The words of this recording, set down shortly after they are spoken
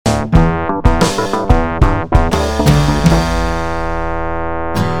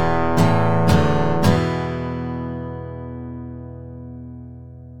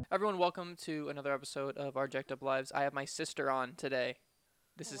Everyone, welcome to another episode of our Jacked Up Lives. I have my sister on today.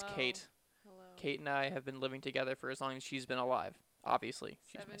 This is Hello. Kate. Hello. Kate and I have been living together for as long as she's been alive. Obviously,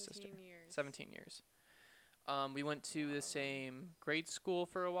 she's my sister. 17 years. 17 years. We went to the Wow. same grade school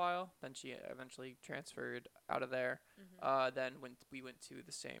for a while. Then she eventually transferred out of there. Then we went to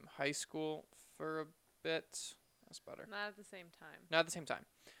the same high school for a bit. That's better. Not at the same time. Not at the same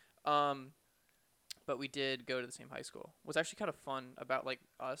time. But we did go to the same high school. What's actually kind of fun about like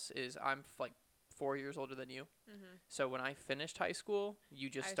us is I'm like 4 years older than you. So when I finished high school, you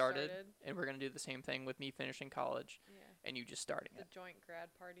just I started, and we're gonna do the same thing with me finishing college Yeah. and you just starting The it. joint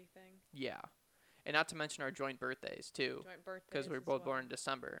grad party thing. Yeah, and not to mention our joint birthdays too, Joint birthdays. because we were as both well. born in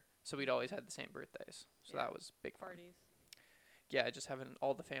December, so we'd always had the same birthdays. So Yeah. that was big fun. Parties. Yeah, just having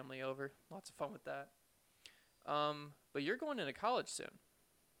all the family over, lots of fun with that. But you're going into college soon.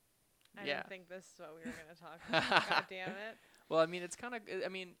 I Yeah. didn't think this is what we were going to talk about. God damn it. Well, I mean, it's kind of. I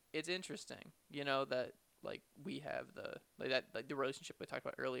mean, it's interesting, you know, that like we have the relationship we talked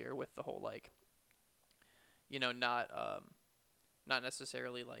about earlier with the whole like, you know, not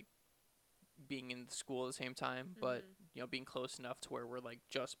necessarily like being in school at the same time, but you know, being close enough to where we're like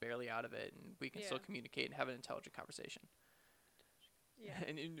just barely out of it and we can still Yeah. communicate and have an intelligent conversation. Yeah.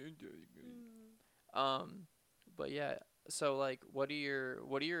 But yeah. So like, what are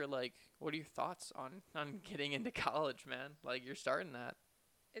your thoughts on getting into college, man? Like you're starting that.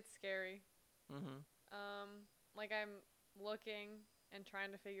 It's scary. Mhm. Like I'm looking and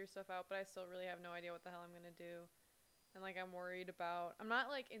trying to figure stuff out, but I still really have no idea what the hell I'm going to do. And like I'm worried about, I'm not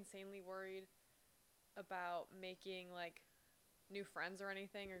like insanely worried about making like new friends or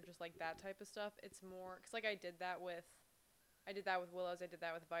anything or just like that type of stuff. It's more cuz like I did that with Willows, I did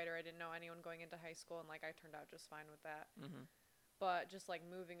that with Viter. I didn't know anyone going into high school and like I turned out just fine with that. Mhm. But just like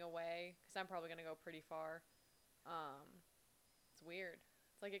moving away cuz I'm probably going to go pretty far. It's weird.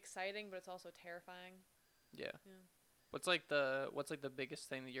 It's like exciting, but it's also terrifying. Yeah. Yeah. What's like the biggest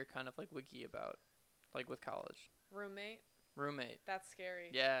thing that you're kind of like wiki about, like with college? Roommate, Roommate. that's scary.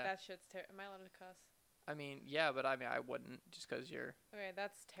 Yeah. That shit's am I allowed to cuss? I mean, yeah, but I mean, I wouldn't just 'cause you're. Okay,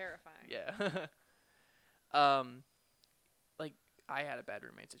 that's terrifying. Yeah. Like I had a bad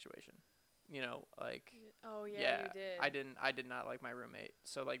roommate situation. You know, like. Oh yeah, Yeah, you did. I did not like my roommate.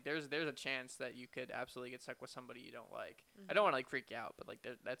 So like, there's a chance that you could absolutely get stuck with somebody you don't like. I don't want to like freak you out, but like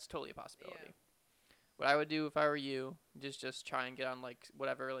that's totally a possibility. Yeah. What I would do if I were you, just try and get on like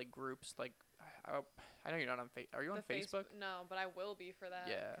whatever like groups like. I know you're not on Are you on Facebook? No, but I will be for that.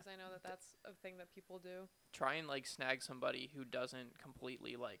 Yeah. Because I know that that's a thing that people do. Try and like snag somebody who doesn't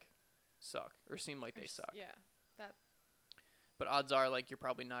completely like suck or seem like they suck. Yeah. That. But odds are like you're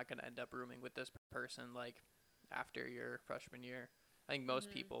probably not gonna end up rooming with this person like after your freshman year. I think most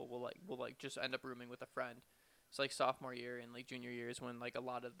people will like just end up rooming with a friend. It's like sophomore year and like junior year is when like a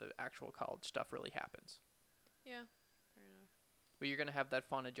lot of the actual college stuff really happens. Yeah. Fair enough. But you're gonna have that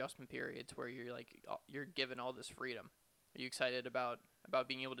fun adjustment period to where you're like you're given all this freedom. Are you excited about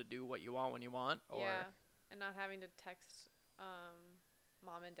being able to do what you want when you want? Or Yeah. And not having to text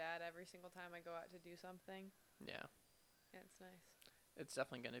mom and dad every single time I go out to do something. Yeah. Yeah, it's nice. It's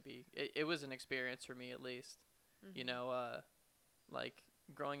definitely gonna be. It was an experience for me at least. You know, like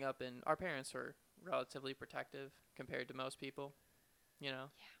growing up in our parents were relatively protective compared to most people. You know,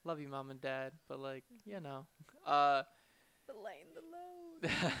 love you, mom and dad, but like you know, The lane, the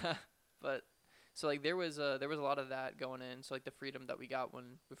load. but so like there was a lot of that going in. So like the freedom that we got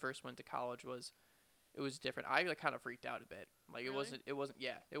when we first went to college was different. I like kind of freaked out a bit. Like Really? it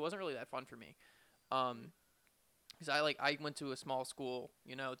wasn't really that fun for me. Because I went to a small school,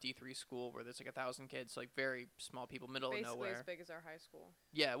 you know, D3 school where there's like 1,000 kids, so like very small people, middle Basically of nowhere. as big as our high school.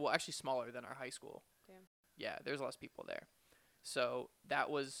 Yeah, well, actually smaller than our high school. Damn. Yeah, there's less people there. So that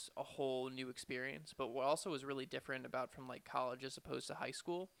was a whole new experience. But what also was really different about from like college as opposed to high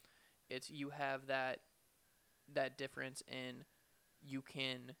school, it's you have that difference in you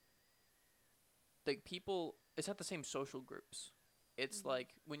can like people. It's not the same social groups. It's like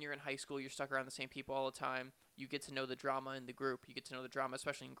when you're in high school, you're stuck around the same people all the time. You get to know the drama in the group. You get to know the drama,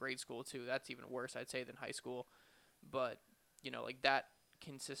 especially in grade school too. That's even worse, I'd say, than high school. But you know, like that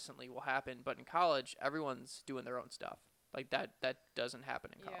consistently will happen. But in college, everyone's doing their own stuff. Like that doesn't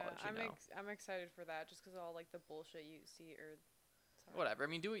happen in college. I'm excited for that just because all like the bullshit you see or. Sorry. Whatever. I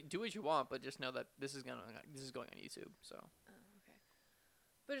mean, do what you want, but just know that this is going on YouTube. So. Okay.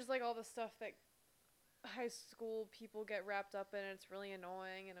 But just like all the stuff that high school people get wrapped up in, it's really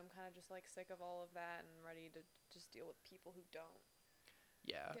annoying, and I'm kind of just like sick of all of that and ready to just deal with people who don't.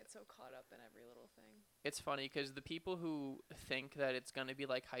 Yeah. get so caught up in every little thing. It's funny because the people who think that it's gonna be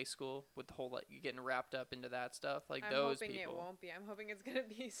like high school with the whole like you getting wrapped up into that stuff, like I'm those hoping it people, won't be. I'm hoping it's gonna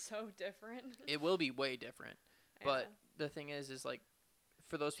be so different. it will be way different. But Yeah. the thing is like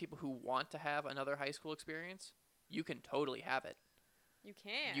for those people who want to have another high school experience, you can totally have it. You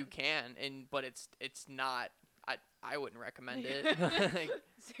can. You can, and but it's not. I wouldn't recommend it. Like,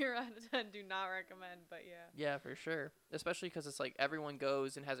 0 out of 10 do not recommend, but yeah. yeah, for sure. Especially because it's like everyone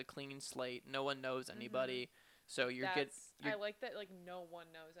goes and has a clean slate. No one knows anybody, so you're I like that. Like no one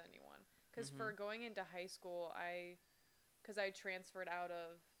knows anyone. Because for going into high school, because I transferred out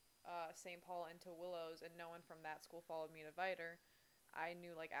of St. Paul into Willows, and no one from that school followed me to Viter. I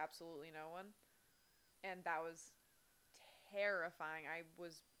knew like absolutely no one, and that was terrifying. I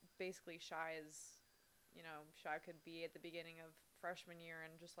was basically shy as shy could be at the beginning of freshman year,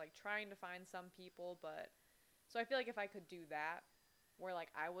 and just like trying to find some people. But so I feel like if I could do that, where like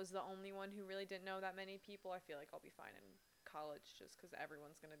I was the only one who really didn't know that many people, I feel like I'll be fine in college, just because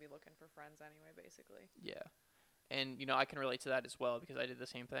everyone's gonna be looking for friends anyway, basically. yeah, and I can relate to that as well because I did the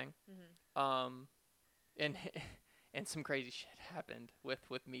same thing. Mhm. And and some crazy shit happened with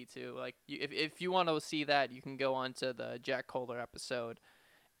me too. Like if you want to see that, you can go on to the Jack Kohler episode,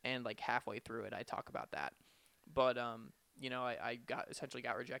 and like halfway through it, I talk about that. But I essentially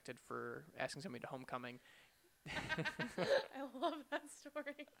got rejected for asking somebody to homecoming. I love that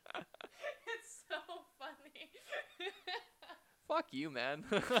story. It's so funny. Fuck you, man.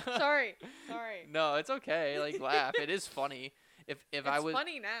 Sorry. No, it's okay. Like laugh. It is funny. If It's I was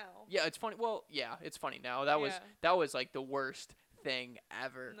funny now. Yeah, it's funny. Well, yeah, it's funny now. Yeah. That was like the worst thing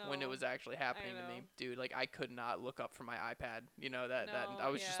ever when it No, was actually happening to me, know. dude. Like I could not look up from my iPad. That No, I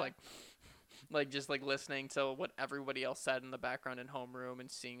was just yeah. like just like listening to what everybody else said in the background in homeroom and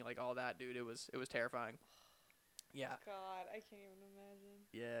seeing like all that, dude. It was terrifying. Yeah. God, I can't even imagine.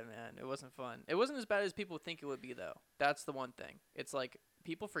 Yeah, man. It wasn't fun. It wasn't as bad as people think it would be though. That's the one thing. It's like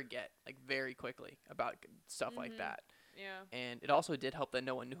people forget like very quickly about stuff like that. Yeah. And it also did help that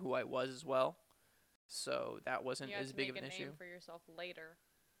no one knew who I was as well. So that wasn't You had as to big make of an a issue. name for yourself later.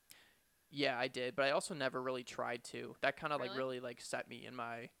 Yeah, I did, but I also never really tried to. That kind of like Really? really like set me in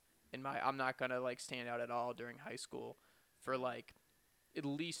my I'm not going to like stand out at all during high school for like at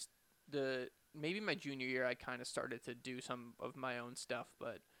least maybe my junior year I kind of started to do some of my own stuff,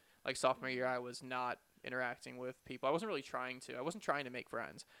 but like sophomore year I was not interacting with people. I wasn't really trying to. I wasn't trying to make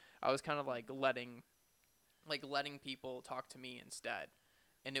friends. I was kind of like letting people talk to me instead.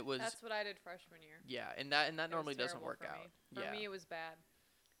 And it was That's what I did freshman year. yeah, and that It was normally doesn't terrible work for out. me. Yeah. For me, it was bad.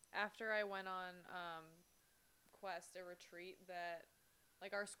 After I went on Quest, a retreat that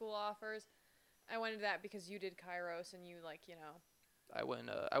like our school offers, I went into that because you did Kairos and you I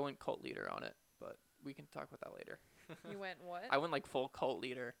went cult leader on it, but we can talk about that later. you went what? I went like full cult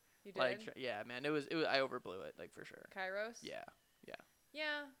leader. You did? Like yeah, man, it was I overblew it like for sure. Kairos? Yeah.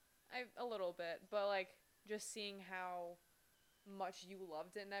 Yeah, a little bit, but like just seeing how much you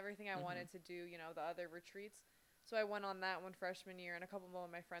loved it and everything, I wanted to do, the other retreats. So I went on that one freshman year, and a couple of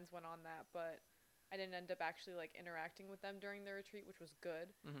my friends went on that, but I didn't end up actually like interacting with them during the retreat, which was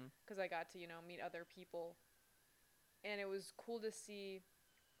good because I got to, meet other people. And it was cool to see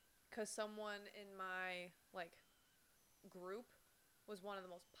because someone in my like group was one of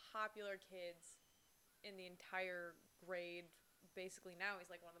the most popular kids in the entire grade. Basically now he's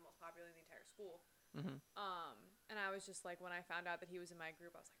like one of the most popular in the entire school. And I was just like, when I found out that he was in my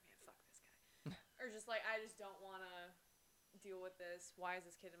group, I was like, man, fuck this guy. Or just like, I just don't want to deal with this. Why is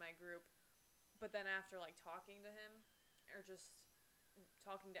this kid in my group? But then after like talking to him or just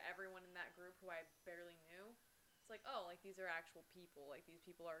talking to everyone in that group who I barely knew, it's like, oh, like these are actual people. Like these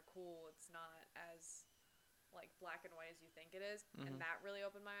people are cool. It's not as like black and white as you think it is. And that really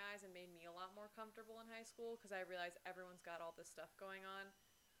opened my eyes and made me a lot more comfortable in high school because I realized everyone's got all this stuff going on.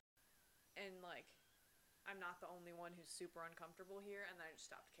 And like, I'm not the only one who's super uncomfortable here. And then I just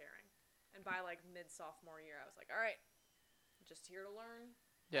stopped caring. And by like mid-sophomore year, I was like, all right, just here to learn.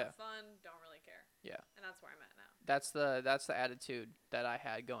 Have fun, don't really care. Yeah. And that's where I'm at now. That's the attitude that I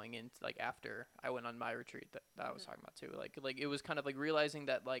had going into like after I went on my retreat that I was talking about too. Like it was kind of like realizing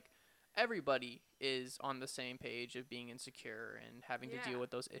that like everybody is on the same page of being insecure and having to deal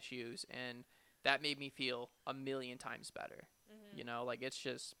with those issues, and that made me feel a million times better. Like it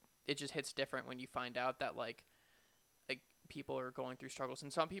just hits different when you find out that like people are going through struggles,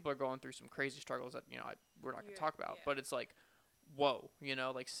 and some people are going through some crazy struggles that we're not going to talk about, but it's like whoa,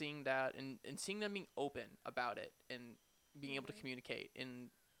 like seeing that and seeing them being open about it and being able to communicate and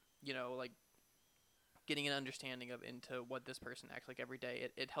like getting an understanding of into what this person acts like every day.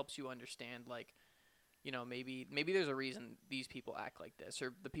 It helps you understand like maybe there's a reason these people act like this,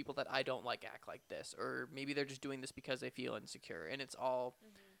 or the people that I don't like act like this, or maybe they're just doing this because they feel insecure, and it's all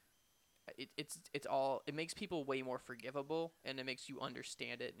it makes people way more forgivable, and it makes you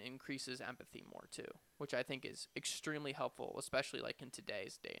understand it and increases empathy more too, which I think is extremely helpful, especially like in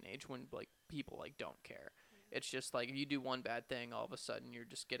today's day and age when like people like don't care. It's just like if you do one bad thing, all of a sudden you're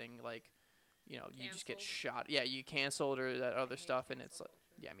just getting like, you just get shot. Yeah, you canceled or that other stuff, and it's like,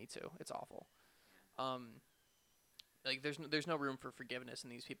 yeah, me too. It's awful. Like there's no room for forgiveness in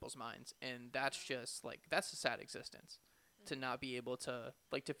these people's minds, and that's just like that's a sad existence. To not be able to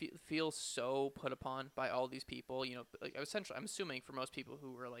like to feel so put upon by all these people, like essentially I'm assuming for most people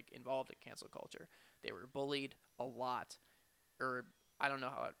who were like involved in cancel culture, they were bullied a lot, or I don't know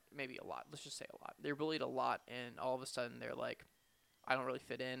how maybe a lot, let's just say a lot, they're bullied a lot, and all of a sudden they're like, I don't really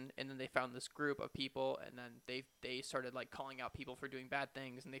fit in, and then they found this group of people, and then they started like calling out people for doing bad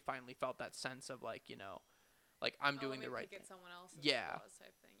things, and they finally felt that sense of like, like I'm doing the right thing. Someone else's yeah.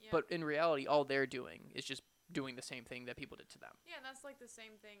 type thing. Yeah. But in reality all they're doing is just doing the same thing that people did to them. Yeah, and that's like the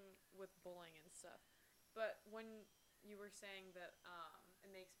same thing with bullying and stuff. But when you were saying that it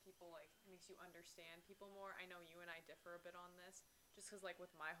makes you understand people more, I know you and I differ a bit on this, just because like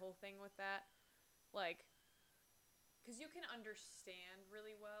with my whole thing with that, like, because you can understand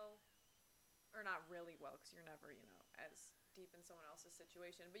really well, or not really well, because you're never, as deep in someone else's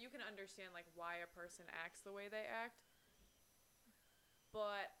situation, but you can understand like why a person acts the way they act.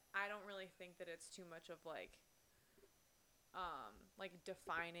 But I don't really think that it's too much of like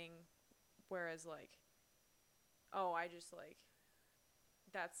defining, whereas like, oh, I just like,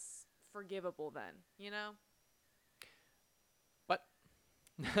 that's forgivable then, But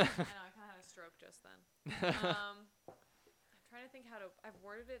I know, I kind of had a stroke just then. I'm trying to think I've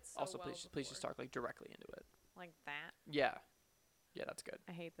worded it so also well please just talk like directly into it. Like that? Yeah, that's good.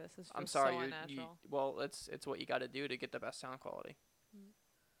 I hate this. I'm sorry, so unnatural. well, it's what you got to do to get the best sound quality.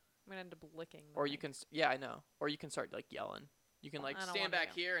 I'm gonna end up licking. Or you can, I know. Or you can start like yelling. You can like stand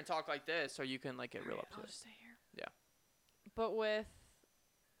back here and talk like this, or you can like get real upset. I'll just stay here. Yeah. But with,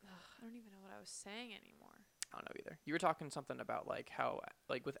 I don't even know what I was saying anymore. I don't know either. You were talking something about like how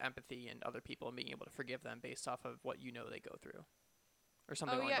like with empathy and other people and being able to forgive them based off of what they go through, or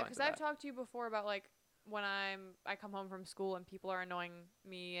something. Oh yeah, because I've talked to you before about like when I come home from school and people are annoying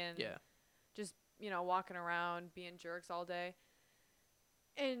me and just walking around being jerks all day.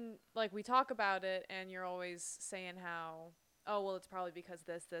 And, like, we talk about it, and you're always saying how, oh, well, it's probably because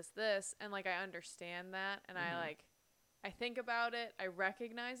this. And, like, I understand that. And I think about it. I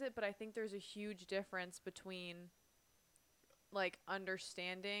recognize it. But I think there's a huge difference between, like,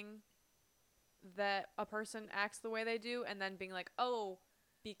 understanding that a person acts the way they do and then being like, oh,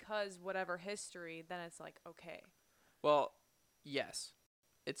 because whatever history, then it's like, okay. Well, yes.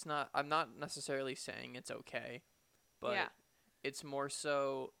 It's not, I'm not necessarily saying it's okay. But it's more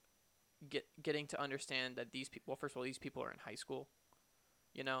so getting to understand that these people, well, first of all, these people are in high school,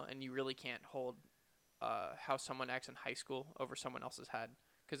 and you really can't hold how someone acts in high school over someone else's head,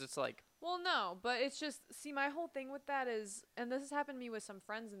 because it's like... Well, no, but it's just, see, my whole thing with that is, and this has happened to me with some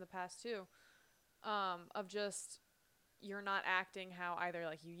friends in the past too, of just, you're not acting how either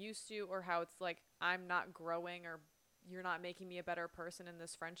like you used to, or how it's like, I'm not growing, or you're not making me a better person in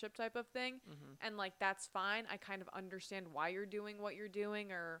this friendship type of thing. And like, that's fine. I kind of understand why you're doing what you're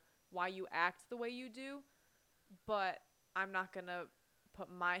doing or why you act the way you do, but I'm not going to put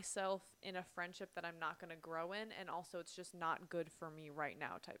myself in a friendship that I'm not going to grow in. And also it's just not good for me right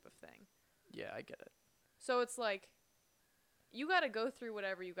now type of thing. Yeah, I get it. So it's like, you got to go through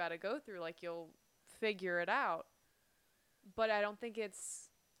whatever you got to go through. Like, you'll figure it out, but I think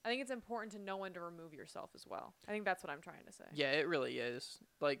it's important to know when to remove yourself as well. I think that's what I'm trying to say. Yeah, it really is.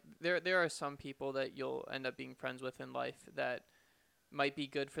 Like, there are some people that you'll end up being friends with in life that might be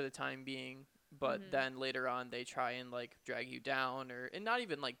good for the time being, but then later on they try and, like, drag you down, and not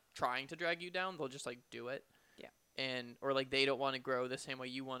even, like, trying to drag you down. They'll just, like, do it. Yeah. Or, like, they don't want to grow the same way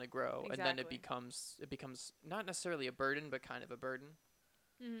you want to grow. Exactly. And then it becomes not necessarily a burden, but kind of a burden.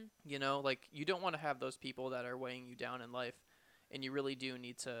 Like, you don't want to have those people that are weighing you down in life. And you really do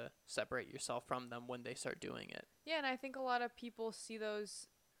need to separate yourself from them when they start doing it. Yeah, and I think a lot of people see those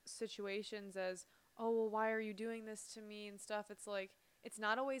situations as, oh, well, why are you doing this to me and stuff. It's like, it's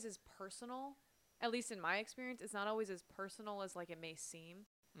not always as personal. At least in my experience, it's not always as personal as, like, it may seem.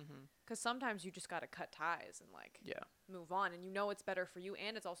 Because sometimes you just got to cut ties and, like, move on. And it's better for you,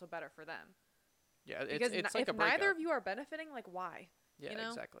 and it's also better for them. Yeah, because it's like a if breakup. neither of you are benefiting, like, why? Yeah,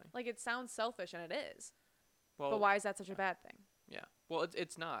 exactly. Like, it sounds selfish, and it is. Well, but why is that such a bad thing? Yeah. Well,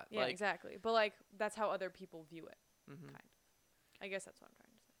 it's not. Yeah, like, exactly. But, like, that's how other people view it. Kind of. I guess that's what I'm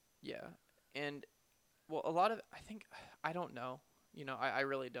trying to say. Yeah. And well, a lot of I think I don't know. I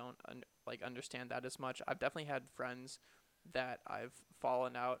really don't understand that as much. I've definitely had friends that I've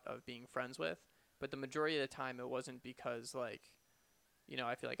fallen out of being friends with, but the majority of the time it wasn't because I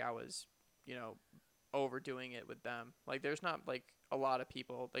feel like I was, you know, overdoing it with them. Like there's not like a lot of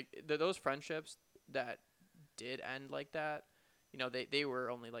people like those friendships that did end like that. They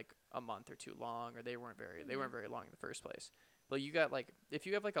were only like a month or two long, or they weren't very long in the first place. But you got like if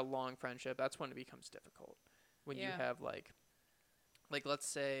you have like a long friendship, that's when it becomes difficult. When you Yeah. have like let's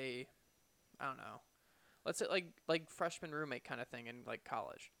say I don't know, let's say like freshman roommate kind of thing in like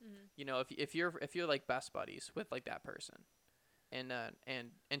college. Mhm. If you're like best buddies with like that person, and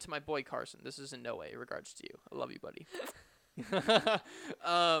to my boy Carson, this is in no way in regards to you. I love you, buddy.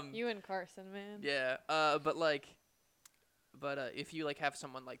 You and Carson, man. Yeah. But if you like have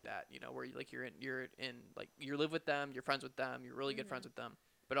someone like that, where you're in like you live with them, you're friends with them, you're really good friends Mhm. with them,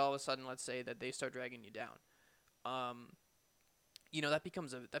 but all of a sudden, let's say that they start dragging you down, um, that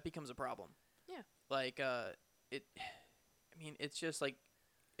becomes a problem. Yeah. Like it. I mean, it's just like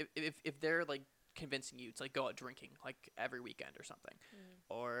if they're like convincing you to like go out drinking like every weekend or something, Mhm.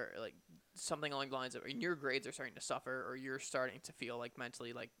 or like something along the lines of, and your grades are starting to suffer, or you're starting to feel like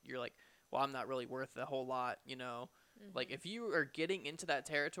mentally like you're like, well, I'm not really worth a whole lot. Like Mhm. if you are getting into that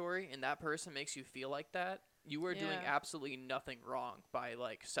territory and that person makes you feel like that, you are doing Yeah. absolutely nothing wrong by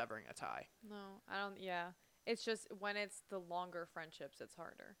like severing a tie. No, I don't. Yeah. It's just when it's the longer friendships, it's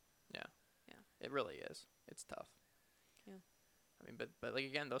harder. It really is. It's tough. Yeah. I mean, but like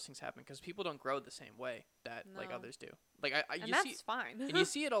again, those things happen because people don't grow the same way that like No. others do. Like I And you that's see, fine. and you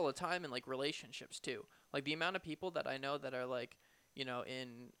see it all the time in like relationships too. Like the amount of people that I know that are like,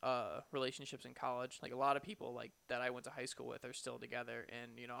 in relationships in college, like a lot of people like that I went to high school with are still together,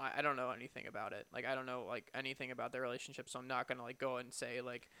 and I don't know anything about it. Like I don't know like anything about their relationship, so I'm not gonna like go and say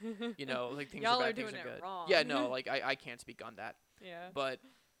like like things Y'all are are bad, things doing are it good. wrong. Yeah, no, like I can't speak on that, Yeah. but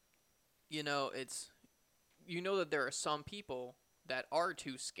it's that there are some people that are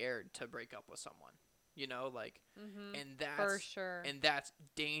too scared to break up with someone. Like, Mhm. and For that's sure. and that's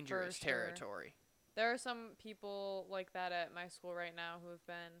dangerous For sure. territory. There are some people like that at my school right now who have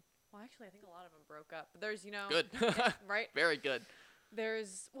been. Well, actually, I think a lot of them broke up. But there's, Good. right? Very good.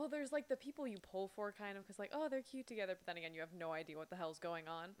 There's like the people you pull for kind of because like, oh, they're cute together, but then again, you have no idea what the hell's going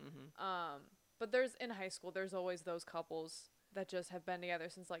on. Mhm. But there's in high school, there's always those couples that just have been together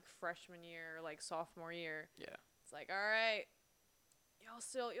since like freshman year or like sophomore year. Yeah. It's like, all right, y'all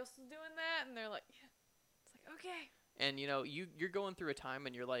still doing that, and they're like, yeah. It's like, okay. And you're going through a time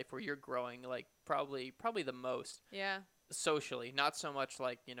in your life where you're growing like probably the most Yeah. socially, not so much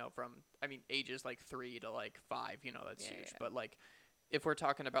like from ages like 3 to like 5, that's Yeah, huge, yeah. but like if we're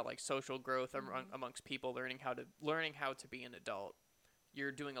talking about like social growth Mhm. amongst people learning how to be an adult,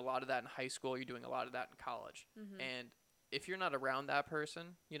 you're doing a lot of that in high school, you're doing a lot of that in college. Mhm. And if you're not around that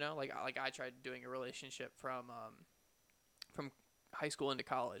person, like I tried doing a relationship from high school into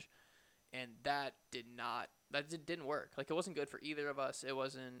college, and that didn't work. Like it wasn't good for either of us. It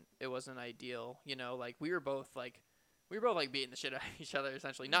wasn't ideal. Like we were both like beating the shit out of each other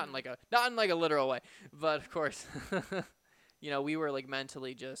essentially, not in like a literal way, but of course, we were like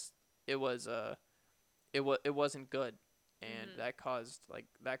mentally just it wasn't good, and Mhm.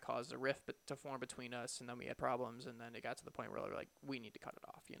 that caused a rift to form between us, and then we had problems, and then it got to the point where we were like, we need to cut it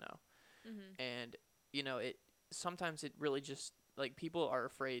off. Mhm. And it sometimes it really just like people are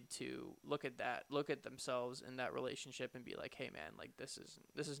afraid to look at themselves in that relationship and be like, hey man, like this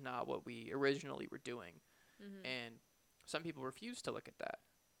is not what we originally were doing. Mhm. And some people refuse to look at that,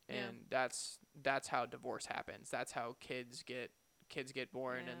 Yeah. and that's how divorce happens. That's how kids get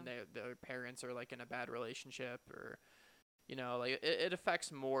born, Yeah. and their parents are like in a bad relationship, or like it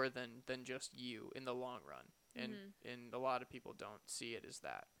affects more than just you in the long run. and Mhm. and a lot of people don't see it as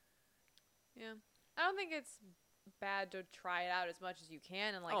that. Yeah. I don't think it's bad to try it out as much as you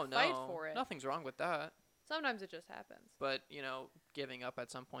can and like Oh fight no, for it. nothing's wrong with that. Sometimes it just happens. But giving up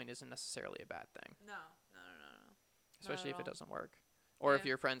at some point isn't necessarily a bad thing, No. No. especially at if it all. doesn't work, or if Yeah.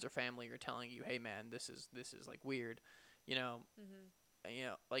 your friends or family are telling you, "Hey, man, this is like weird," you know, Mhm.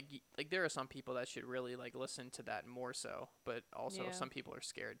 like there are some people that should really like listen to that more so, but also Yeah. some people are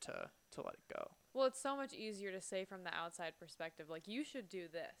scared to let it go. Well, it's so much easier to say from the outside perspective, like you should do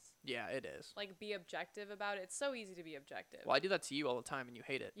this. Yeah, it is. Like be objective about it. It's so easy to be objective. Well, I do that to you all the time, and you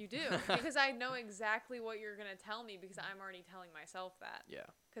hate it. You do because I know exactly what you're gonna tell me because I'm already telling myself that. Yeah.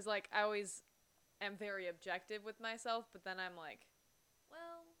 Because like I always am very objective with myself, but then I'm like,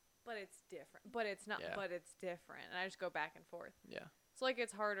 well, but it's different. But it's not. Yeah. But it's different, and I just go back and forth. Yeah. So like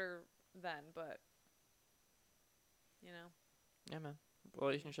it's harder then, but you know. Yeah, man.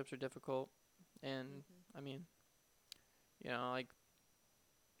 Relationships are difficult, and I mean, like,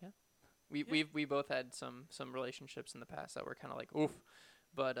 yeah, we Yeah. we both had some relationships in the past that were kind of like oof,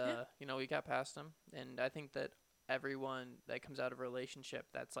 but we got past them, and I think that everyone that comes out of a relationship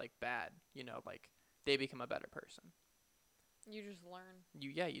that's like bad, like they become a better person. You just learn.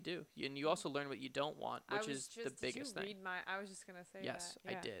 You do, and you also learn what you don't want, which is the biggest did you thing. read my? I was just gonna say Yes, that.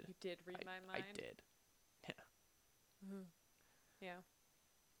 I Yeah, did. You did read my I mind. did. Mhm. Yeah.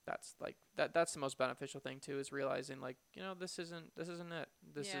 That's like that's the most beneficial thing too, is realizing like this isn't it,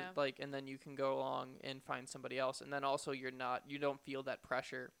 this is Yeah. like, and then you can go along and find somebody else, and then also you don't feel that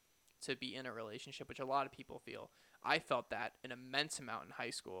pressure to be in a relationship, which a lot of people feel. I felt that an immense amount in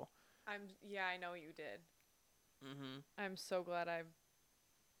high school. Yeah, I know you did. Mhm. I'm so glad I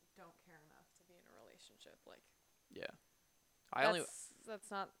don't care enough to be in a relationship. Like, Yeah. I only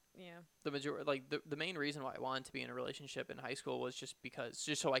that's not, yeah. the major like the main reason why I wanted to be in a relationship in high school was just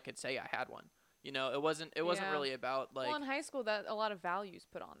so I could say I had one. It wasn't Yeah. really about like Well, in high school, that a lot of values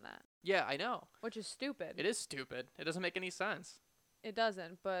put on that, yeah, I know. which is stupid. It is stupid. It doesn't make any sense. It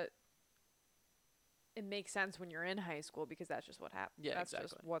doesn't, but it makes sense when you're in high school because that's just what happens. Yeah, That's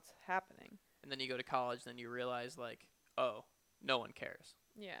exactly. just what's happening. And then you go to college, then you realize like, oh, no one cares.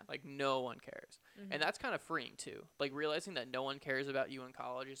 Yeah. Like no one cares. Mhm. And that's kind of freeing too. Like realizing that no one cares about you in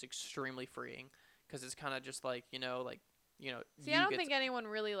college is extremely freeing, because it's kind of just like, See, you I don't get think anyone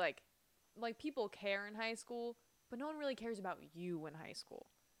really like people care in high school, but no one really cares about you in high school.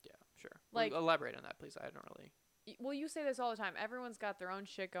 yeah, sure. Like- Elaborate on that, please. I don't really. Well, you say this all the time. Everyone's got their own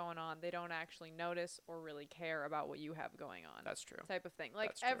shit going on. They don't actually notice or really care about what you have going on. That's true. Type of thing. Like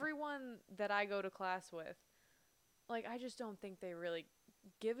That's true. everyone that I go to class with, like I just don't think they really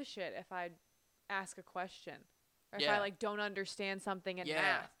give a shit if I ask a question or if I Yeah. like don't understand something in Yeah.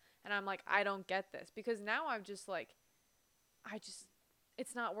 math and I'm like I don't get this, because now I'm just like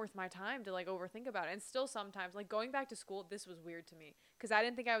it's not worth my time to like overthink about it. And still sometimes like going back to school, this was weird to me because I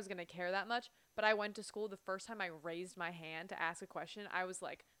didn't think I was going to care that much, but I went to school. The first time I raised my hand to ask a question, I was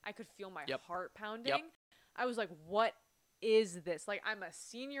like, I could feel my Yep. heart pounding. I was like, what is this? Like, I'm a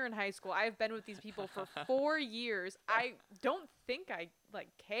senior in high school. I've been with these people for 4 years. I don't think I like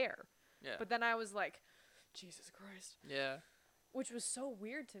care. Yeah. But then I was like, Jesus Christ. Yeah. Which was so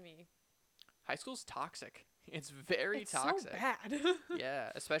weird to me. High school's toxic. It's very It's toxic. so bad.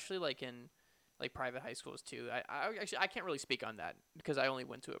 Yeah, especially like in like private high schools too. I can't really speak on that because I only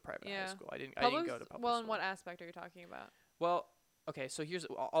went to a private high Yeah. school. I didn't go to public Well, school. in what aspect are you talking about? Well, okay, so here's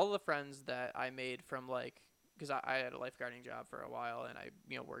all the friends that I made from like, because I had a lifeguarding job for a while, and I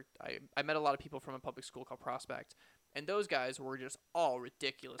worked. I met a lot of people from a public school called Prospect, and those guys were just all I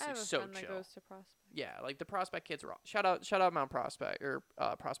ridiculously have a so friend that chill. goes to Prospect. Yeah, like the Prospect kids are all, shout out Mount Prospect or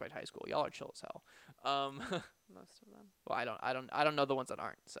Prospect High School. Y'all are chill as hell. Most of them. Well, I don't know the ones that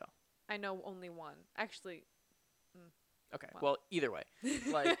aren't. So I know only one. Actually, okay. Wow. Well, either way,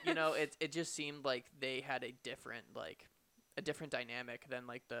 like it just seemed like they had a different dynamic than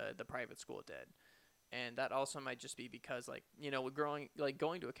like the private school did. And that also might just be because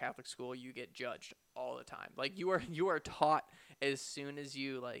going to a Catholic school, you get judged all the time. Like you are taught as soon as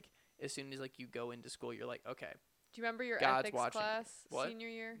you go into school, you're like, okay, do you remember your God's ethics watching. class What? senior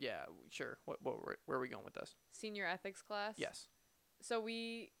year? yeah, sure. Where are we going with this? Senior ethics class? Yes. So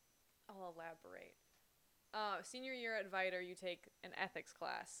I'll elaborate. Senior year at Viter, you take an ethics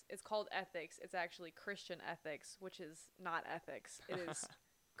class. It's called ethics. It's actually Christian ethics, which is not ethics. It is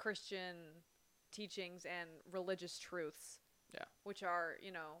Christian teachings and religious truths. Yeah. Which are,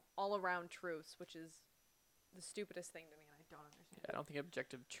 all around truths, which is the stupidest thing to me, and I don't understand. Yeah, I don't think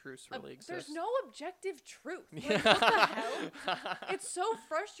objective truths really exist. There's no objective truth. Like, what the hell? It's so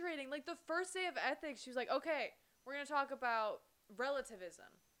frustrating. Like, the first day of ethics, she was like, okay, we're going to talk about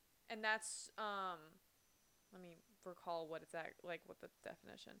relativism. And that's, let me recall what it's what the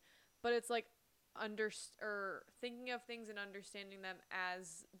definition. But it's like thinking of things and understanding them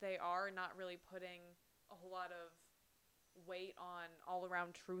as they are, not really putting a whole lot of weight on all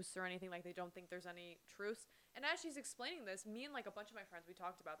around truths or anything. Like, they don't think there's any truths. And as she's explaining this, me and like a bunch of my friends, we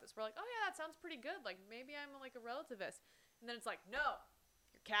talked about this. We're like, oh yeah, that sounds pretty good. Like, maybe I'm like a relativist. And then it's like, no,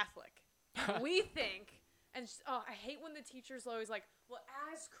 you're Catholic. We think, and I hate when the teacher's always like, well,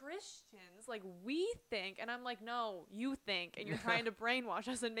 as Christians, like, we think. And I'm like, no, you think, and you're trying to brainwash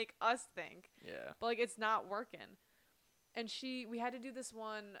us and make us think. Yeah. But like, it's not working. And we had to do this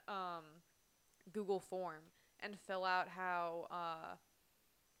one Google form and fill out how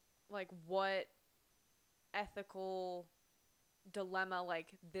like what ethical dilemma like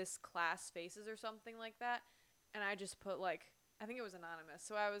this class faces or something like that. And I just put like, I think it was anonymous.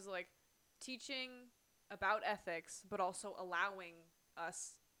 So I was like, teaching about ethics, but also allowing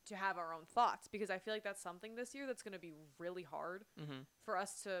us to have our own thoughts, because I feel like that's something this year that's going to be really hard Mm-hmm. for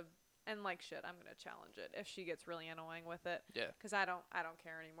us to, and like shit, I'm going to challenge it if she gets really annoying with it. Yeah. Cuz I don't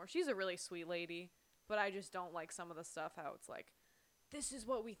care anymore. She's a really sweet lady, but I just don't like some of the stuff how it's like, this is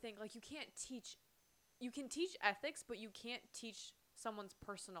what we think. Like, you can teach ethics, but you can't teach someone's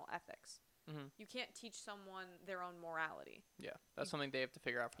personal ethics. Mm-hmm. You can't teach someone their own morality. Yeah. That's something they have to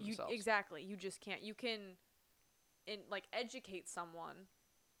figure out for themselves. Exactly. You just can't. You can educate someone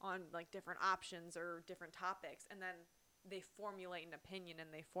on like different options or different topics, and then they formulate an opinion and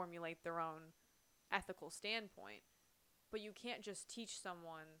they formulate their own ethical standpoint. But you can't just teach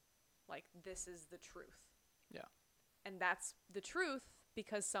someone like, this is the truth. Yeah. And that's the truth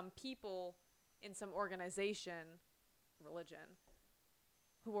because some people in some organization, religion,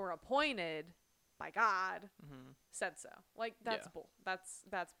 who were appointed by God, Mm-hmm. said so. Like, that's Yeah. bull.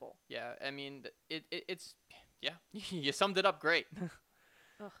 That's bull. Yeah. I mean, it's yeah. You summed it up great.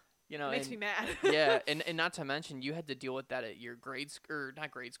 Ugh. You know, It makes and- me mad. yeah, and not to mention you had to deal with that at your or not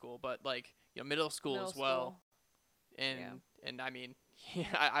grade school, but like middle school Middle as well. school. And Yeah. and I mean,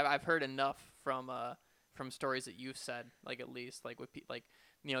 yeah, I've heard enough from stories that you've said, like at least like with like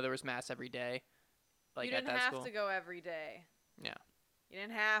there was mass every day, like You at didn't that have school. to go every day. Yeah. You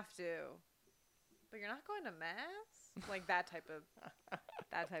didn't have to. But you're not going to mass? Like that type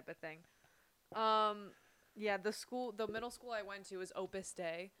of thing. Yeah, the middle school I went to was Opus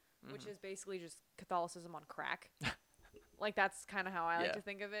Dei, which Mhm. is basically just Catholicism on crack. Like, that's kind of how I like Yeah. to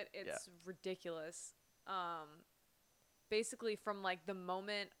think of it. It's ridiculous. Basically from like the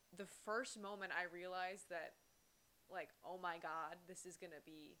first moment I realized that, like, oh my God, this is gonna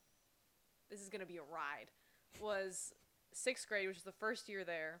be a ride, was 6th grade, which was the first year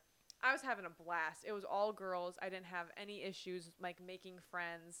there. I was having a blast. It was all girls. I didn't have any issues like making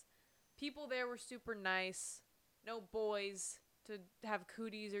friends. People there were super nice. No boys to have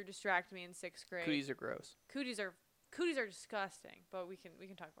cooties or distract me in 6th grade. Cooties are gross. Cooties are disgusting, but we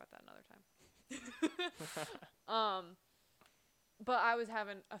can talk about that another time. But I was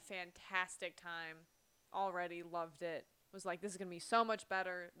having a fantastic time. Already loved it. Was like, this is gonna be so much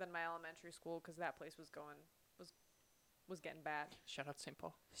better than my elementary school, because that place was getting bad. Shout out to St.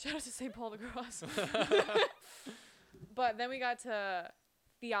 Paul. Shout out to St. Paul de Grasse. But then we got to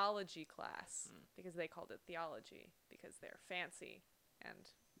theology class, because they called it theology because they're fancy and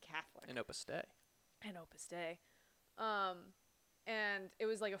Catholic. And Opus Dei. And Opus Dei. And it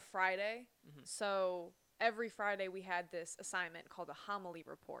was like a Friday. Mhm. So every Friday we had this assignment called a homily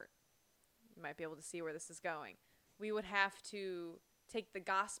report. You might be able to see where this is going. We would have to take the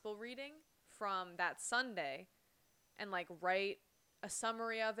gospel reading from that Sunday and like write a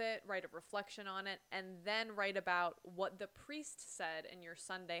summary of it, write a reflection on it, and then write about what the priest said in your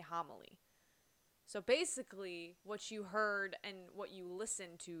Sunday homily. So basically what you heard and what you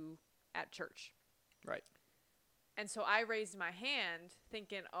listened to at church. Right. And so I raised my hand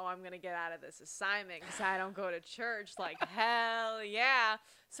thinking, oh, I'm going to get out of this assignment because I don't go to church. Like, hell yeah.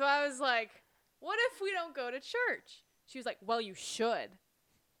 So I was like, what if we don't go to church? She was like, well, you should.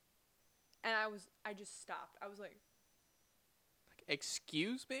 And I just stopped. I was like,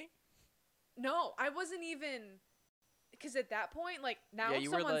 Excuse me? no, I wasn't even, because at that point, like, now Yeah, if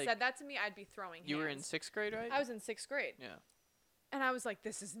you were someone like- said that to me, I'd be throwing hands. You were in 6th grade, right? I was in 6th grade. Yeah. And I was like,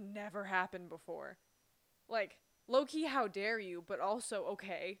 this has never happened before. Like, low-key, how dare you, but also,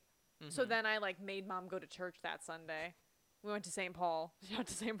 okay. So Mhm. then I, like, made mom go to church that Sunday. We went to St. Paul. Shout out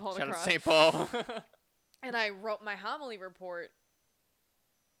to St. Paul. Shout out to Cross. St. Paul. And I wrote my homily report.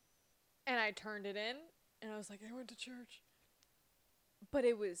 And I turned it in. And I was like, I went to church. But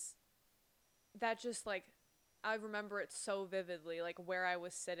it was, that just, like, I remember it so vividly. Like, where I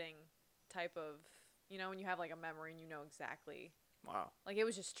was sitting type of, when you have, like, a memory and you know exactly. Wow. Like, it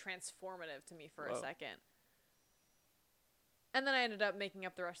was just transformative to me for a Whoa. second. And then I ended up making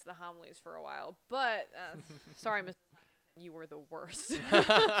up the rest of the homilies for a while. But, sorry, Miss, you were the worst.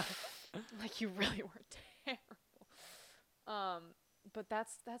 Like, you really were terrible. But that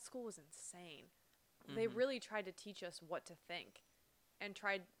school was insane. They Mhm. really tried to teach us what to think. And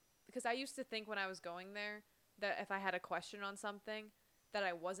because I used to think when I was going there that if I had a question on something, that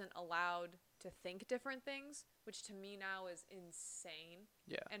I wasn't allowed to think different things, which to me now is insane.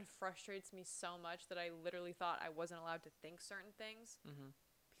 Yeah. And frustrates me so much that I literally thought I wasn't allowed to think certain things, Mhm.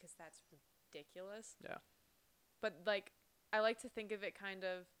 because that's ridiculous. Yeah. But, like, I like to think of it kind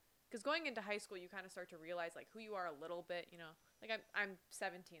of, because going into high school, you kind of start to realize, like, who you are a little bit, Like, I'm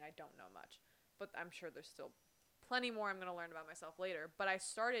 17, I don't know much, but I'm sure there's still plenty more I'm going to learn about myself later. But I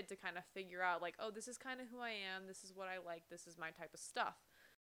started to kind of figure out, like, oh, this is kind of who I am, this is what I like, this is my type of stuff.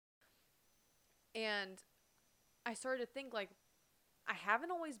 And I started to think, like, I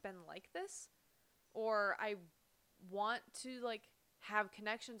haven't always been like this, or I want to like have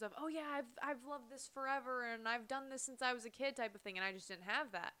connections of, oh yeah, I've loved this forever and I've done this since I was a kid type of thing, and I just didn't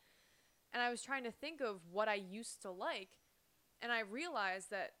have that. And I was trying to think of what I used to like, and I realized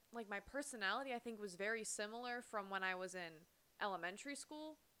that like my personality I think was very similar from when I was in elementary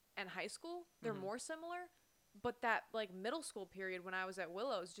school and high school. They're more similar, but that like middle school period when I was at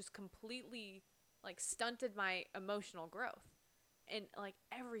Willows just completely like stunted my emotional growth in like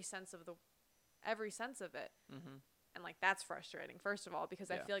every sense of it. Mm-hmm. And like that's frustrating, first of all, because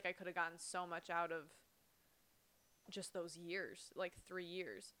I feel like I could have gotten so much out of just those years, like 3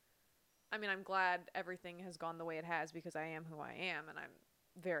 years. I mean, I'm glad everything has gone the way it has because I am who I am, and I'm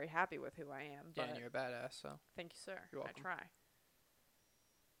very happy with who I am. Yeah, But and you're a badass, so. thank you, sir. You're I welcome. try.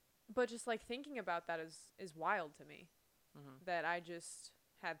 But just like thinking about that is wild to me. Mm-hmm. That I just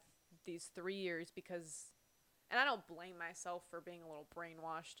had these 3 years because, and I don't blame myself for being a little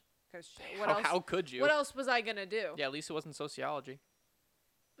brainwashed because How could you? What else was I gonna do? Yeah, at least it wasn't sociology.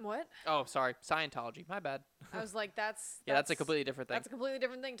 What? Oh, sorry, Scientology. My bad. I was like, that's Yeah, that's a completely different thing. That's a completely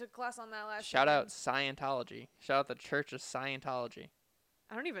different thing. Took class on that last. Shout time. out Scientology. Shout out the Church of Scientology.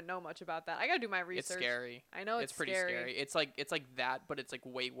 I don't even know much about that. I gotta do my research. It's scary. I know it's pretty scary. It's like that, but it's like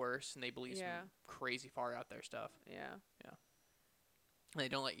way worse, and they believe some crazy far out there stuff. Yeah. And they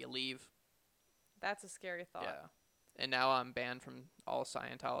don't let you leave. That's a scary thought. Yeah. And now I'm banned from all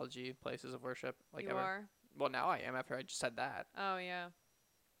Scientology places of worship. Like you ever. are? Well, now I am after I just said that. Oh yeah.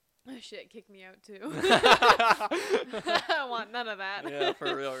 Oh, shit, kick me out too. I want none of that. Yeah,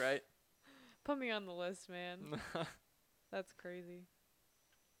 for real, right? Put me on the list, man. That's crazy.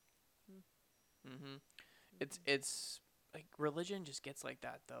 Mhm. It's like religion just gets like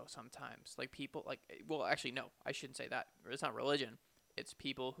that though sometimes. Like people like, well, actually no, I shouldn't say that. It's not religion. It's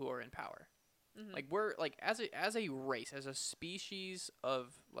people who are in power. Mm-hmm. Like we're like as a race, as a species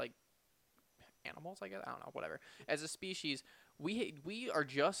of like animals, I guess. I don't know, whatever. As a species, we are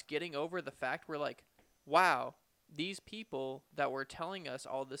just getting over the fact we're like, wow, these people that were telling us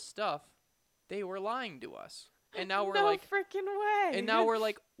all this stuff, they were lying to us. And now we're no like freaking way. And now we're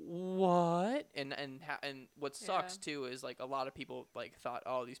like, what? And what sucks Yeah. too is like a lot of people like thought,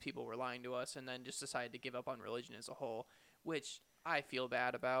 oh, these people were lying to us, and then just decided to give up on religion as a whole, which I feel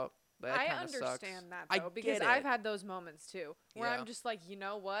bad about. That I kinda sucks. understand that I though, because get I've it. had those moments too, where Yeah. I'm just like, you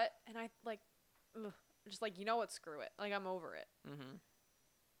know what, and I like, just like, you know what, screw it, like I'm over it, Mhm.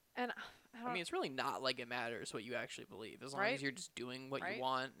 and I mean, it's really not like it matters what you actually believe, as long Right? as you're just doing what Right? you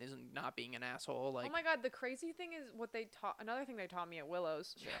want, isn't not being an asshole. Like, oh my god, the crazy thing is what they taught. Another thing they taught me at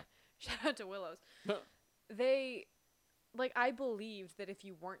Willows. Yeah. Shout out to Willows. They, like, I believed that if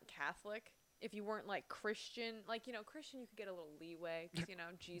you weren't Catholic, if you weren't like Christian, like Christian, you could get a little leeway because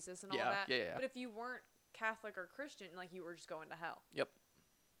Jesus and all that. yeah. But if you weren't Catholic or Christian, like you were just going to hell.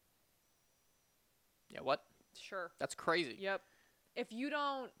 Yeah, what? Sure. That's crazy. Yep. If you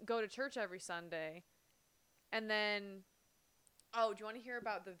don't go to church every Sunday, and then, oh, do you want to hear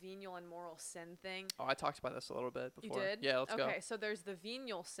about the venial and moral sin thing? Oh, I talked about this a little bit before. You did? Yeah, let's go. Okay, so there's the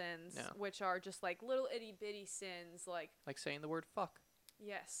venial sins, Yeah. which are just like little itty bitty sins, like Like saying the word fuck,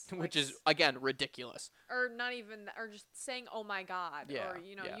 yes, which like is again ridiculous. or not even, or just saying oh my god, Yeah, or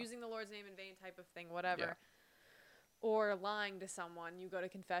yeah. using the Lord's name in vain type of thing, whatever, Yeah. or lying to someone. You go to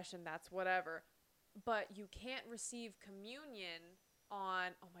confession, that's whatever, but you can't receive communion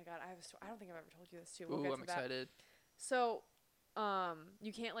on. Oh my god, I don't think I've ever told you this too. We'll Ooh, get I'm to that. excited. So,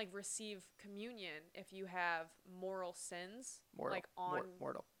 you can't like receive communion if you have moral sins, Mortal. like on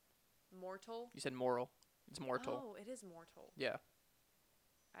Mortal. mortal. You said moral. It's mortal. Oh, it is mortal. Yeah.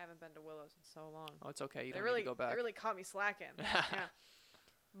 I haven't been to Willows in so long. Oh, it's okay. You They don't really, need to go back. they really caught me slacking. Yeah.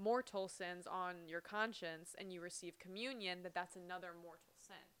 Mortal sins on your conscience, and you receive communion. That's another mortal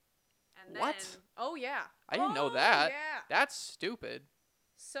sin. And What? Then, oh yeah. I didn't know Oh, that. Yeah. That's stupid.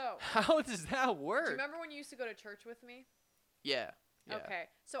 So, How does that work? do you remember when you used to go to church with me? Yeah. Yeah. Okay.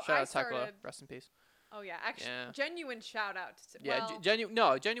 So Shout I out started. Tekla. Rest in peace. Oh yeah, actually, Yeah. genuine shout out to. Yeah. Well,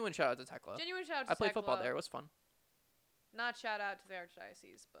 Genuine shout out to Tekla. genuine shout out to I played football Tekla. there. It was fun. Not shout out to the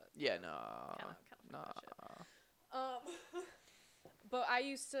archdiocese, but Yeah. No. kind of Nah. but I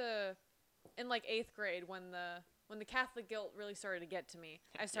used to, in like 8th grade, when the Catholic guilt really started to get to me,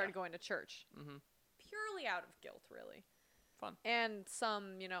 I started Yeah. going to church Mhm. purely out of guilt, really. Fun. And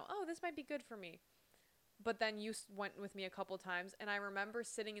some, oh, this might be good for me. But then you went with me a couple times, and I remember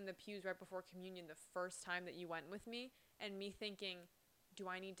sitting in the pews right before communion the first time that you went with me, and me thinking, do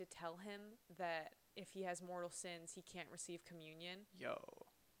I need to tell him that if he has mortal sins, he can't receive communion? Yo.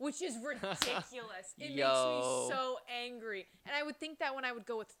 Which is ridiculous. It makes me Yo. so angry. And I would think that when I would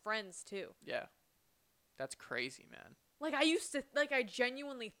go with friends, too. Yeah. That's crazy, man. Like, I used to, like, I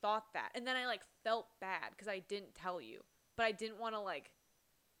genuinely thought that. And then I, like, felt bad because I didn't tell you. But I didn't want to, like,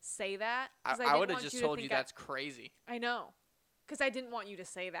 say that. I would have just told you that's crazy. I know. Because I didn't want you to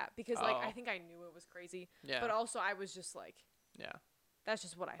say that. Because, like, I Oh. think I knew it was crazy. Yeah. But also, I was just like, Yeah. that's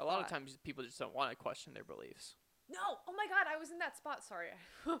just what I thought. A lot of times people just don't want to question their beliefs. No! Oh my god, I was in that spot. Sorry.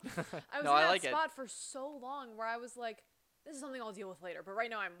 I was No, in I that like it. spot for so long where I was like, this is something I'll deal with later. But right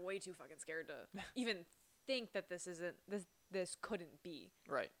now, I'm way too fucking scared to even think that this couldn't be.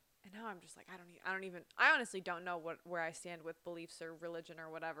 Right. And now I'm just like, I honestly don't know where I stand with beliefs or religion or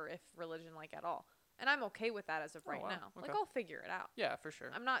whatever, if religion, like, at all. And I'm okay with that as of right wow. now. Okay. Like, I'll figure it out. Yeah, for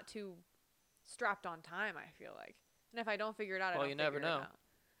sure. I'm not too strapped on time, I feel like. And if I don't figure it out, Well, I don't you never figure know. it out.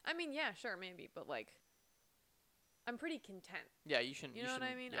 I mean, yeah, sure, maybe, but, like, I'm pretty content. Yeah, you shouldn't. You know what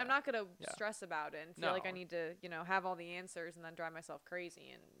I mean? Yeah. I'm not gonna Yeah. stress about it and feel like I No. need to, have all the answers and then drive myself crazy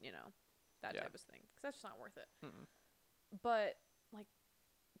and, that Yeah. type of thing. Because that's just not worth it. Mm-mm. But, like,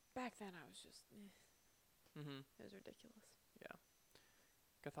 back then I was just, Mhm. it was ridiculous.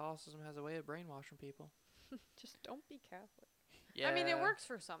 Catholicism has a way of brainwashing people. Just don't be Catholic. Yeah. I mean, it works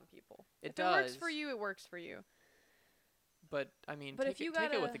for some people. It If it works for does. you, it works for you. But I mean, But take, if you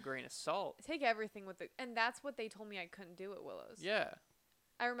take it with gotta- a grain of salt. Take everything with it. And that's what they told me I couldn't do at Willows. Yeah.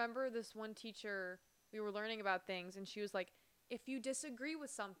 I remember this one teacher, we were learning about things, and she was like, if you disagree with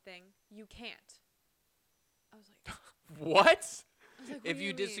something, you can't. I was like, What? I was like, what If do you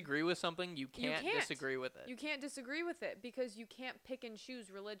mean? disagree with something, you can't, can't. disagree with it. You can't disagree with it because you can't pick and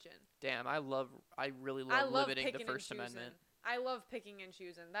choose religion. Damn, I really I love love limiting picking the First and choosing. Amendment. I love picking and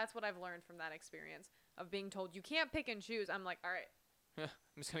choosing. That's what I've learned from that experience of being told you can't pick and choose. I'm like, all right, I'm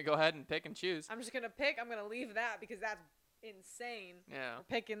just gonna go ahead and pick and choose. I'm just gonna pick. I'm gonna leave that because that's insane. Yeah. Or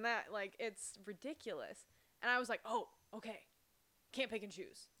picking that, like, it's ridiculous. And I was like, oh, okay, can't pick and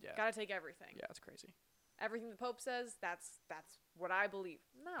choose. Yeah. Gotta take everything. Yeah, it's crazy. Everything the Pope says, that's what I believe.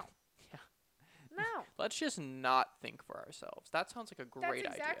 No. Yeah. No. Let's just not think for ourselves. That sounds like a great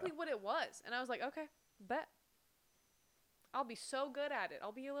That's exactly idea. what it was. And I was like, okay, bet. I'll be so good at it.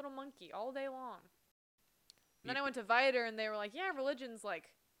 I'll be a little monkey all day long. Then I went to Viter and they were like, yeah, religion's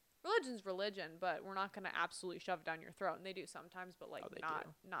religion, but we're not going to absolutely shove it down your throat. And they do sometimes, but, like, Oh, they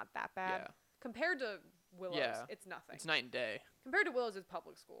not that bad. Yeah. Compared to Willows, Yeah. it's nothing. It's night and day. Compared to Willows, it's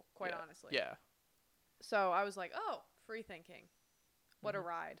public school, quite Yeah. honestly. Yeah. So I was like, oh, free thinking. What a Mhm.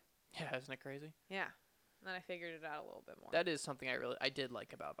 ride. Yeah, isn't it crazy? Yeah. And then I figured it out a little bit more. That is something I did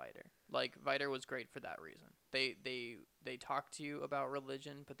like about Viter. Like, Viter was great for that reason. They talked to you about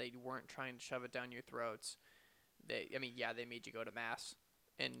religion, but they weren't trying to shove it down your throats. They made you go to mass,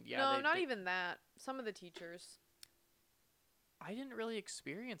 and no, not they, even that. Some of the teachers. I didn't really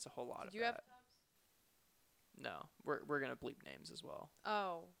experience a whole lot Did of you that. have? No, we're gonna bleep names as well.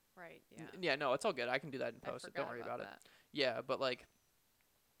 Oh, right. Yeah. Yeah, no, it's all good. I can do that in I post. Don't forgot worry about it. that. Yeah, but like,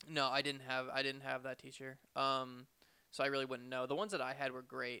 no, I didn't have that teacher. So I really wouldn't know. The ones that I had were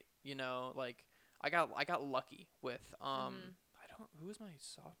great. You know, like I got lucky with Mhm. who was my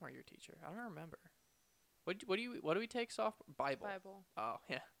sophomore year teacher? I don't remember. What do we take Bible? Bible. Oh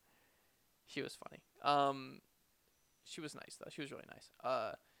yeah, she was funny. She was nice though. She was really nice.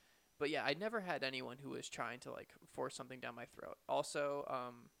 But yeah, I never had anyone who was trying to like force something down my throat. Also,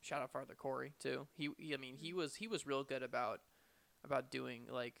 shout out Father Corey too. He was real good about doing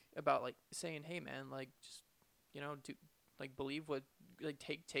about saying, hey man, like just do like believe what like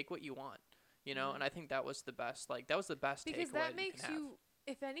take what you want, Mhm. and I think that was the best Because takeaway that you makes can have. you,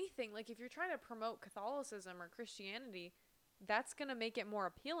 if anything, like if you're trying to promote Catholicism or Christianity, that's gonna make it more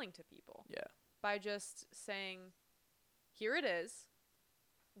appealing to people. Yeah. By just saying, here it is,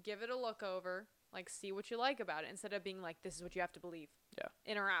 give it a look over, like see what you like about it, instead of being like, this is what you have to believe. Yeah.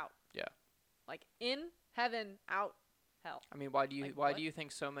 In or out. Yeah. Like in heaven, out hell. I mean, why do Like, what? you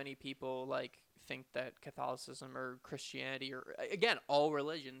think so many people think that Catholicism or Christianity or again all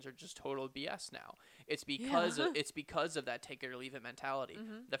religions are just total BS now? It's because Yeah. it's because of that take it or leave it mentality.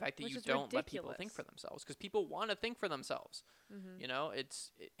 Mhm. The fact that Which you is don't let people think ridiculous. for themselves because people want to think for themselves. Mhm.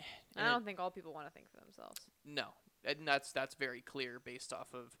 And I don't think all people want to think for themselves. no, and that's very clear based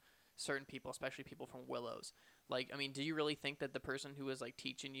off of certain people, especially people from Willows. Like, I mean, do you really think that the person who was like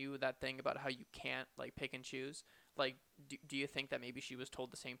teaching you that thing about how you can't like pick and choose, like, do you think that maybe she was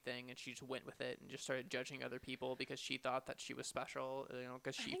told the same thing and she just went with it and just started judging other people because she thought that she was special,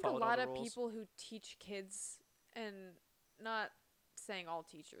 because I she think a followed all lot the of rules? people who teach kids, and not saying all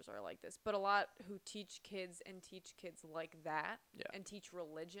teachers are like this, but a lot who teach kids and teach kids like that, Yeah. and teach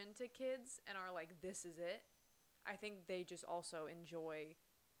religion to kids and are like, this is it. I think they just also enjoy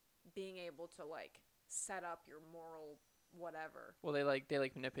being able to like set up your moral whatever. Well, they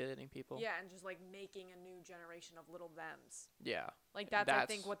like manipulating people. Yeah, and just like making a new generation of little thems. Yeah. Like that's I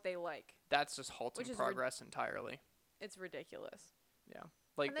think what they like. That's just halting progress entirely. It's ridiculous. Yeah.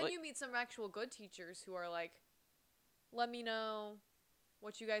 And then you meet some actual good teachers who are like, let me know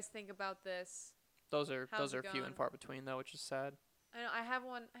what you guys think about this. Those are few and far between though, which is sad. I know. I had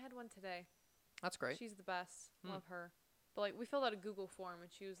one today. That's great. She's the best. Love her. But like we filled out a Google form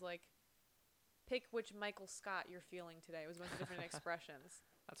and she was like, pick which Michael Scott you're feeling today. It was a bunch of different expressions.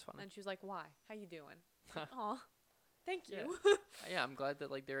 That's funny. And she was like, why? How you doing? Aw. Thank you. Yeah, I'm glad that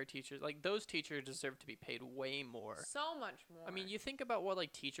like there are teachers like those teachers deserve to be paid way more. So much more. I mean, you think about what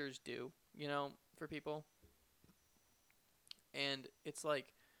like teachers do, you know, for people. And it's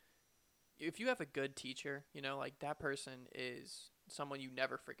like if you have a good teacher, you know, like that person is someone you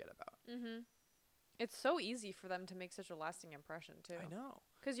never forget about. Mhm. It's so easy for them to make such a lasting impression too. I know.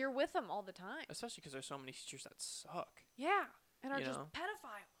 Cuz you're with them all the time. Especially cuz there's so many teachers that suck. Yeah, and are just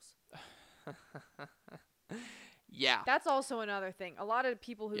pedophiles. Yeah. That's also another thing. A lot of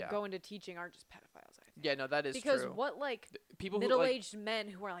people who go into teaching are just pedophiles, I think. Yeah, no, that is because true. Because what, like, people middle-aged men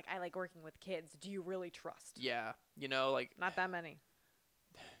who are like, I like working with kids, do you really trust? Yeah. You know, like... Not that many.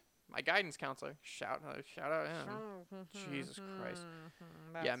 My guidance counselor, shout out him. Jesus Christ.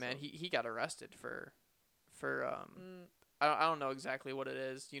 Yeah, man, he got arrested for I don't know exactly what it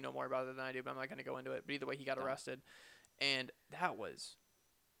is. You know more about it than I do, but I'm not going to go into it. But either way, he got arrested. And that was...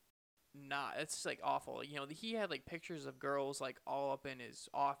 it's like awful. You know, he had like pictures of girls like all up in his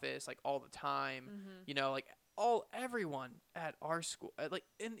office like all the time. You know, like everyone at our school, like,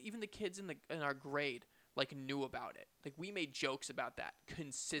 and even the kids in our grade like knew about it. Like we made jokes about that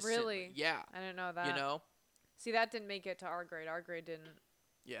consistently. Really? Yeah. I didn't know that. You know? See, that didn't make it to our grade. Our grade didn't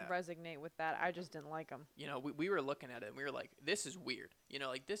resonate with that. I just didn't like them. You know, we were looking at it and we were like, this is weird. You know,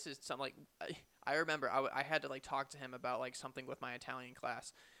 like this is something like I remember I had to like talk to him about like something with my Italian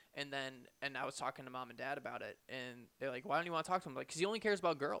class. And I was talking to mom and dad about it, and they're like, why don't you want to talk to him? Like, because he only cares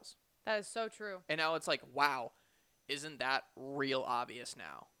about girls. That is so true. And now it's like, wow, isn't that real obvious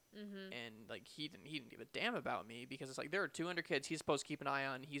now? Mm-hmm. And, like, he didn't give a damn about me because it's like there are 200 kids he's supposed to keep an eye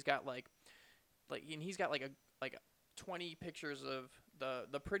on. He's got, and he's got, like 20 pictures of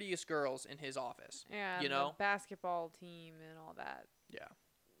the prettiest girls in his office. Yeah, you know? The basketball team and all that. Yeah.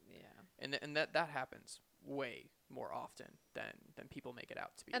 Yeah. And that happens way more often than people make it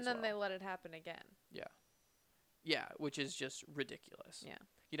out to be. And then they let it happen again. Yeah, which is just ridiculous. Yeah.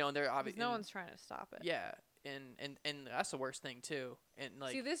 You know, and they're obviously no one's trying to stop it. Yeah, and that's the worst thing too. And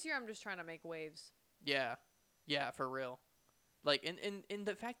like, see, this year I'm just trying to make waves. Yeah, for real. Like, in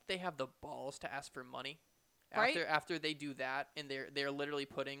the fact that they have the balls to ask for money, after they do that, and they're literally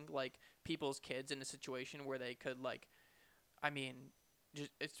putting like people's kids in a situation where they could like, I mean, just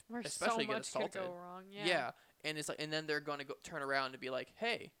where especially so get much assaulted. Could go wrong. Yeah, and it's like, and then they're gonna turn around and be like,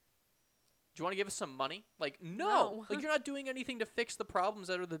 hey. Do you want to give us some money? Like, no. Like, you're not doing anything to fix the problems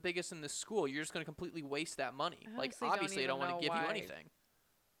that are the biggest in this school. You're just going to completely waste that money. Like, obviously, I don't want to give you anything.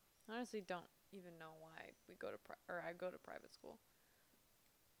 I honestly don't even know why we go to I go to private school.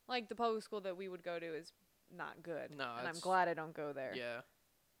 Like, the public school that we would go to is not good. No, and I'm glad I don't go there. Yeah.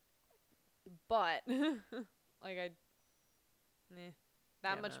 But, like,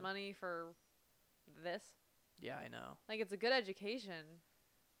 that much money for this? Yeah, I know. Like, it's a good education.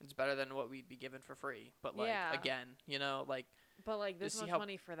 It's better than what we'd be given for free. But, like, again, you know, like... But, like, this much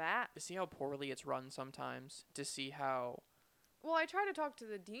money for that? To see how poorly it's run sometimes. To see how... Well, I tried to talk to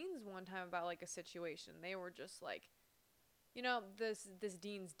the deans one time about, like, a situation. They were just, like... You know, this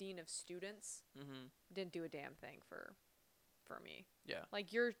dean's dean of students didn't do a damn thing for me. Yeah.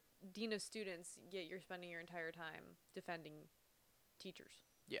 Like, you're dean of students, yet you're spending your entire time defending teachers.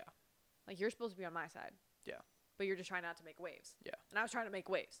 Yeah. Like, you're supposed to be on my side. Yeah. But you're just trying not to make waves. Yeah. And I was trying to make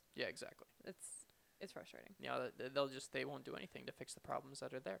waves. Yeah, exactly. It's frustrating. You know, they won't do anything to fix the problems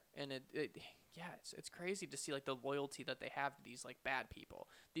that are there. And it's crazy to see like the loyalty that they have to these like bad people.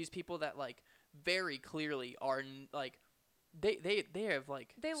 These people that like very clearly are like they have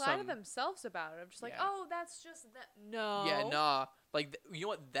like they lie to themselves about it. I'm just like, oh, that's just that. No. Yeah, nah. Like you know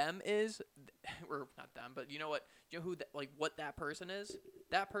what them is, or not them, but you know who what that person is.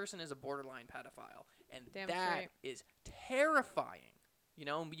 That person is a borderline pedophile, and that is terrifying. You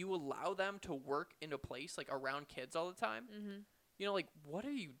know, you allow them to work in a place like around kids all the time. Mm-hmm. You know, like what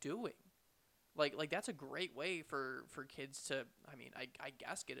are you doing? Like that's a great way for kids to. I mean, I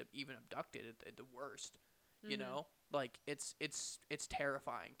guess get even abducted at the worst. You know, like it's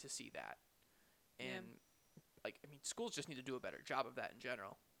terrifying to see that, and like I mean, schools just need to do a better job of that in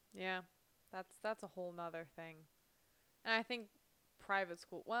general. Yeah, that's a whole nother thing, and I think private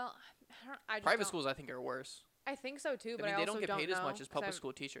school. Well, private schools I think are worse. I think so too, I but mean, I they also don't get paid as know, much as 'cause public I'm-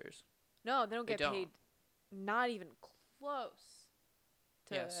 school teachers. No, they don't They get don't. paid not even close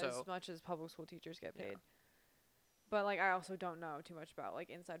to Yeah, as so- much as public school teachers get Yeah. paid. But like I also don't know too much about like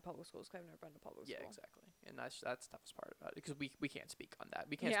inside public schools 'cause I've never been to public Yeah, school. exactly. And that's the toughest part about it because we can't speak on that.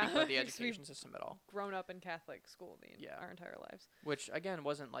 We can't Yeah, speak about the 'cause we've- education system at all, Grown up in Catholic school Yeah. our entire lives. which again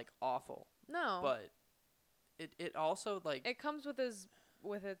wasn't like awful, No, but it also like it comes with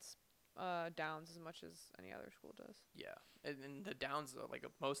its downs as much as any other school does. yeah, and the downs though, like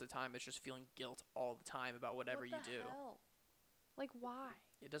most of the time it's just feeling guilt all the time about whatever What you the do. hell? Like why?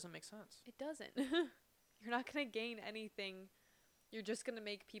 It doesn't make sense. It doesn't. You're not gonna gain anything. You're just gonna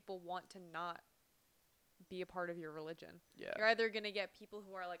make people want to not be a part of your religion. Yeah. You're either gonna get people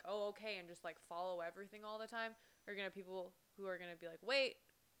who are like, oh, okay, and just like follow everything all the time, or you're gonna have people who are gonna be like, wait,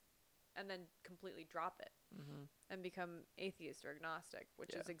 and then completely drop it Mm-hmm. and become atheist or agnostic,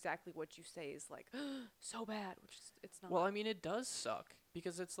 which Yeah. is exactly what you say is like so bad, which is it's not. Well, I mean, it does suck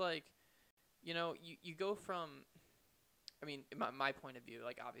because it's like, you go from, I mean, in my point of view,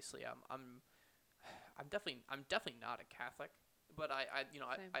 like obviously I'm definitely not a Catholic, but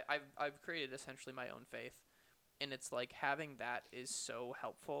Same. I've created essentially my own faith, and it's like having that is so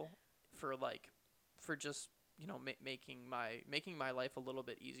helpful for just making my life a little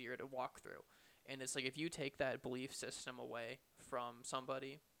bit easier to walk through, and it's like if you take that belief system away from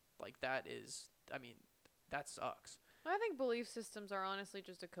somebody, like that sucks. I think belief systems are honestly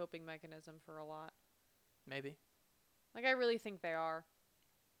just a coping mechanism for a lot. Maybe. Like, I really think they are.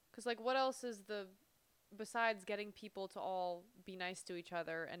 'Cause, like, what else is besides getting people to all be nice to each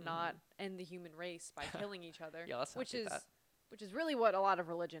other and not end the human race by killing each other? Yeah, let's not which do is that. which is really what a lot of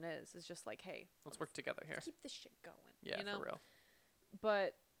religion is. It's just like, hey, Let's work together here. let's keep this shit going. Yeah, you know? for real.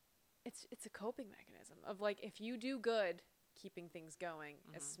 But it's a coping mechanism of, like, if you do good, keeping things going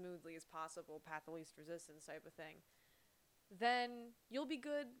as Mhm. smoothly as possible, path of least resistance type of thing, then you'll be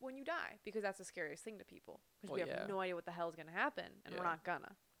good when you die, because that's the scariest thing to people. Because Well, we have yeah. no idea what the hell is going to happen, and we're Yeah. not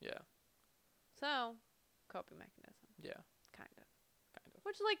gonna. Yeah. So, coping mechanism, Yeah. kind of. Kind of.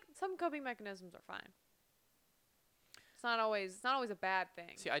 Which, like, some coping mechanisms are fine. It's not always a bad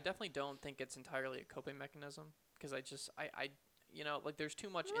thing. See, I definitely don't think it's entirely a coping mechanism because like there's too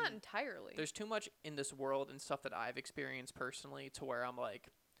much Well, not entirely. there's too much in this world and stuff that I've experienced personally to where I'm like,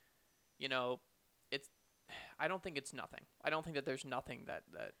 I don't think it's nothing. I don't think that there's nothing that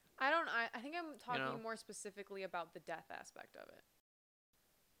I think I'm talking know? more specifically about the death aspect of it.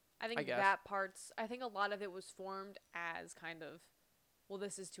 I think I guess. I think a lot of it was formed as kind of, well,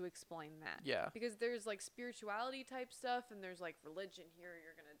 this is to explain that. yeah. Because there's like spirituality type stuff, and there's like religion here.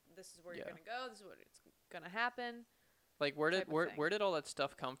 This is where Yeah. you're gonna go. This is what it's gonna happen. Like where type did of thing. where did all that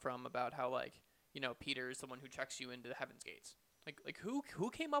stuff come from about how like, Peter is the one who checks you into the heaven's gates? Like who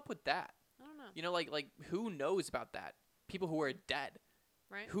came up with that? I don't know. Like who knows about that? People who are dead.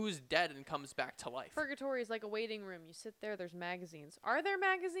 Right? Who's dead and comes back to life? Purgatory is like a waiting room. You sit there. There's magazines. Are there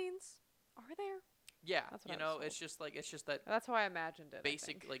magazines? Are there? Yeah, That's what I was it's just that That's how I imagined it. I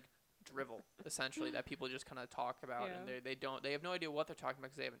basic think. like drivel essentially that people just kind of talk about, and they have no idea what they're talking about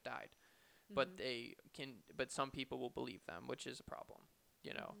because they haven't died, but Mhm. but some people will believe them, which is a problem,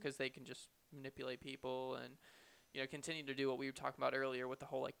 Mhm. because they can just manipulate people and continue to do what we were talking about earlier with the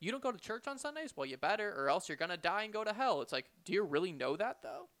whole like, you don't go to church on Sundays, well you better, or else you're gonna die and go to hell. It's like, do you really know that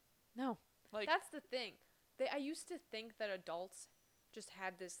though? No. Like, That's the thing. I used to think that adults just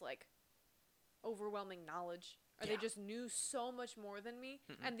had this like overwhelming knowledge, or they Yeah. just knew so much more than me.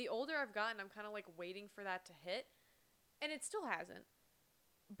 Mm-mm. And the older I've gotten, I'm kind of like waiting for that to hit, and it still hasn't.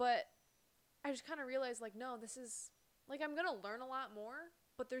 But I just kind of realized like, no, this is like, I'm gonna learn a lot more,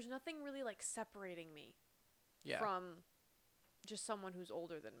 but there's nothing really like separating me yeah, from just someone who's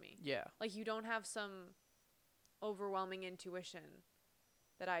older than me. yeah, Like, you don't have some overwhelming intuition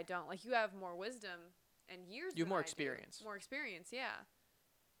that I don't. Like, you have more wisdom and years. you have than more I do. experience. More experience, yeah.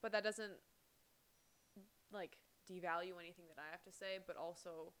 But that doesn't like devalue anything that I have to say. But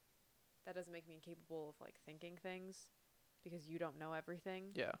also, that doesn't make me incapable of like thinking things, because you don't know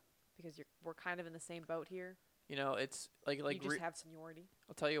everything. Yeah, Because we're kind of in the same boat here. it's like you just have seniority.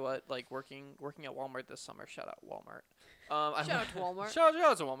 I'll tell you what, like working at Walmart this summer. Shout out Walmart. Shout out to Walmart. Shout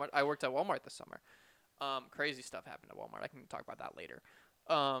out to Walmart. I worked at Walmart this summer. Crazy stuff happened at Walmart. I can talk about that later.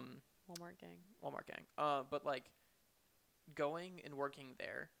 Walmart gang. Walmart gang. But like going and working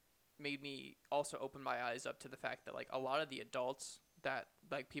there made me also open my eyes up to the fact that like a lot of the adults that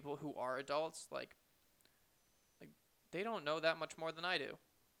like people who are adults like they don't know that much more than I do.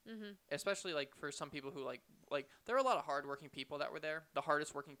 Mm-hmm. Especially like for some people who like there are a lot of hardworking people that were there. The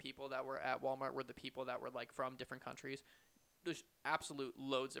hardest working people that were at Walmart were the people that were like from different countries. There's absolute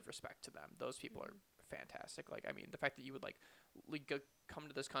loads of respect to them. Those people are fantastic. Like, I mean, the fact that you would come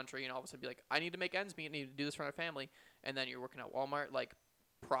to this country and all of a sudden be like, I need to make ends meet, I need to do this for my family, and then you're working at Walmart, like,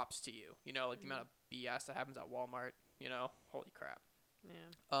 props to you. You know, like the amount of BS that happens at Walmart. You know, holy crap.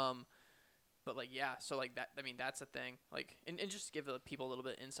 Yeah. But like, yeah, so like that, I mean, that's the thing. Like, and just to give the people a little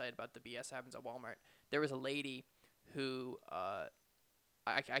bit of insight about the BS that happens at Walmart. There was a lady who,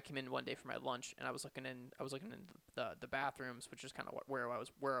 I came in one day for my lunch, and I was looking in the bathrooms, which is kind of where I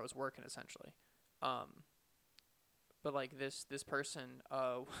was working essentially. But like this person,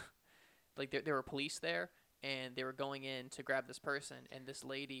 like there were police there, and they were going in to grab this person, and this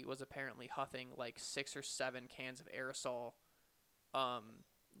lady was apparently huffing like 6 or 7 cans of aerosol,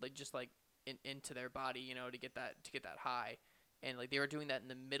 like just like into their body, you know, to get that high, and like they were doing that in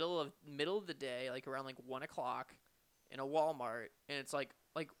the middle of the day, like around like 1 o'clock, in a Walmart, and it's like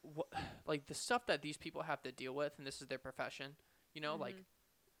what, like the stuff that these people have to deal with, and this is their profession, you know, like,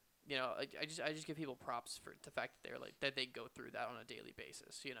 you know, I just give people props for the fact that they're like that they go through that on a daily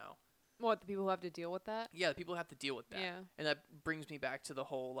basis, you know. What, the people who have to deal with that? Yeah, the people have to deal with that. Yeah. And that brings me back to the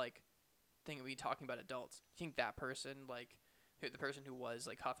whole like thing of me talking about adults. You think that person, like the person who was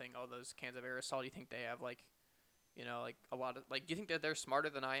like huffing all those cans of aerosol, do you think they have like, you know, like a lot of like, do you think that they're smarter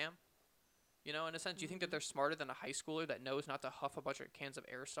than I am? You know, in a sense, do you think that they're smarter than a high schooler that knows not to huff a bunch of cans of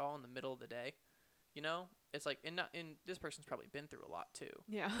aerosol in the middle of the day? You know, it's like, and this person's probably been through a lot too.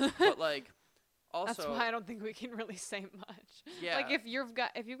 Yeah. But like, also, that's why I don't think we can really say much. Yeah. Like if you've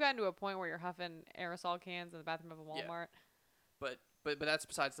gotten to a point where you're huffing aerosol cans in the bathroom of a Walmart. Yeah. But that's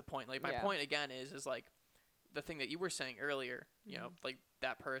besides the point. Like my Yeah. point again is like the thing that you were saying earlier. You know, like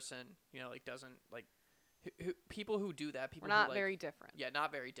that person, you know, like doesn't like who people who do that. People we're not who, like, very different. Yeah,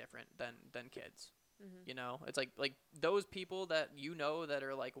 not very different than kids. Mm-hmm. You know, it's like those people that you know that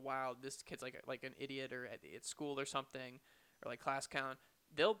are like, wow, this kid's like an idiot, or at school or something, or like class count.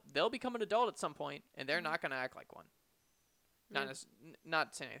 They'll become an adult at some point, and they're not gonna act like one.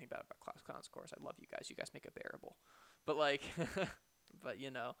 Not saying anything bad about class clowns, of course. I love you guys. You guys make it bearable. But like, but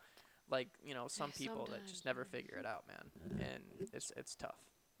you know, like, you know, some people that just never figure it out, man, and it's tough.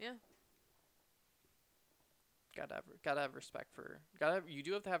 Yeah. Gotta have respect for. You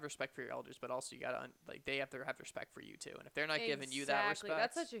do have to have respect for your elders, but also you gotta like they have to have respect for you too. And if they're not giving you that respect,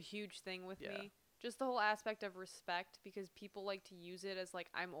 that's such a huge thing with me. Just the whole aspect of respect, because people like to use it as like,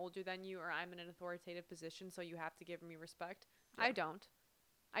 I'm older than you, or I'm in an authoritative position, so you have to give me respect. Yeah. I don't.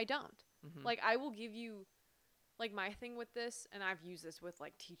 Mm-hmm. Like, I will give you, like, my thing with this, and I've used this with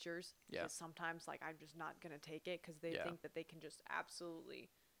like teachers. Yeah. Because sometimes like I'm just not gonna take it because they think that they can just absolutely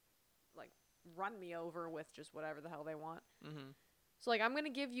like run me over with just whatever the hell they want. Mm-hmm. So like I'm gonna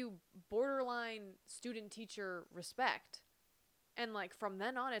give you borderline student teacher respect. And, like, from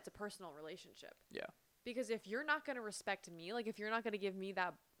then on, it's a personal relationship. Yeah. Because if you're not going to respect me, like, if you're not going to give me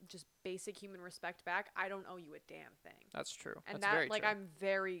that just basic human respect back, I don't owe you a damn thing. That's true. And that's very like, true. I'm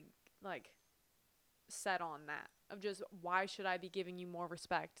very, like, set on that. Of just, why should I be giving you more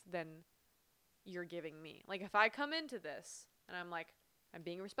respect than you're giving me? Like, if I come into this, and I'm like, I'm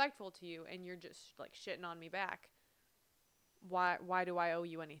being respectful to you, and you're just, like, shitting on me back, why do I owe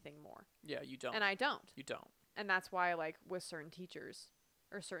you anything more? Yeah, you don't. And I don't. You don't. And that's why, like, with certain teachers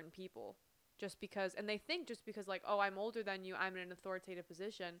or certain people, just because, and they think just because, like, oh, I'm older than you, I'm in an authoritative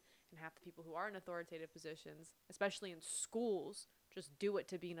position, and half the people who are in authoritative positions, especially in schools, just do it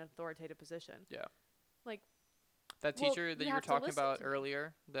to be in an authoritative position. Yeah. Like, that teacher that you were talking about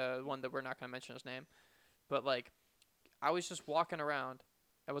earlier, the one that we're not going to mention his name, but, like, I was just walking around.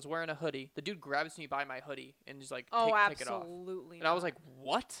 I was wearing a hoodie. The dude grabs me by my hoodie and he's like, take it off. Absolutely. And I was like,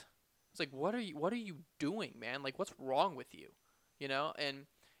 what? It's like, what are you doing, man? Like, what's wrong with you? You know? And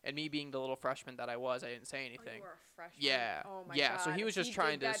me being the little freshman that I was, I didn't say anything. Oh, you were a freshman? Yeah. Oh my yeah. God. So he was just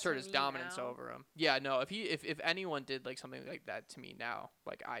trying to assert his dominance now? over him. Yeah, no, if anyone did like something like that to me now,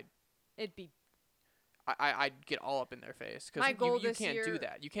 like I'd get all up in their face, because you can't do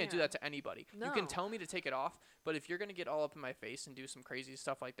that. You can't do that to anybody. No. You can tell me to take it off, but if you're gonna get all up in my face and do some crazy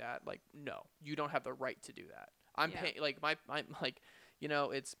stuff like that, like, no, you don't have the right to do that. I'm paying, like, my like, you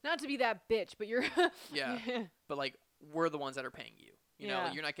know, it's not to be that bitch, but you're yeah. But like, we're the ones that are paying you. You know,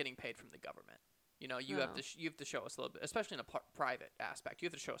 you're not getting paid from the government. You know, you have to show us a little bit, especially in a private aspect. You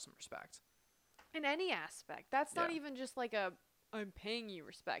have to show us some respect. In any aspect, that's not even just like I'm paying you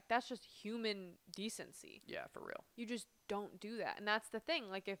respect. That's just human decency. Yeah, for real. You just don't do that. And that's the thing.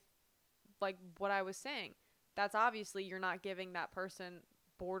 Like, if, like what I was saying, that's obviously you're not giving that person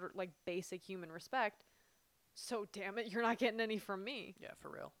basic human respect. So, damn it, you're not getting any from me. Yeah, for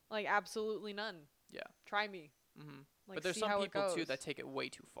real. Like, absolutely none. Yeah. Try me. Mm-hmm. Like, but there's some people, too, that take it way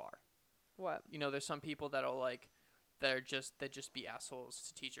too far. What? You know, there's some people that'll, like, that just be assholes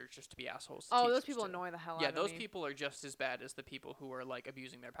to teachers, just to be assholes to Oh, teachers those people too. annoy the hell Yeah, out of those me. people are just as bad as the people who are like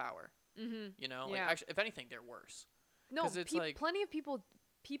abusing their power. Mhm. You know, like Yeah. actually, if anything, they're worse. No, 'Cause it's like- plenty of people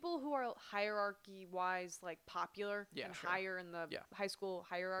who are hierarchy wise like popular Yeah, and sure. higher in the Yeah. high school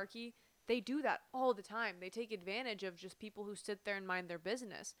hierarchy, they do that all the time. They take advantage of just people who sit there and mind their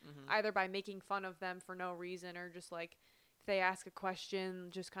business, Mhm. either by making fun of them for no reason or just like if they ask a question,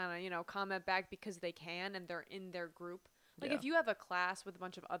 just kind of, comment back because they can and they're in their group. Like Yeah. if you have a class with a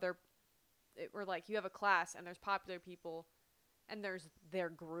bunch of or like you have a class and there's popular people and there's their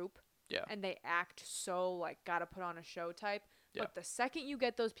group, Yeah. and they act so like gotta put on a show type. Yeah. But the second you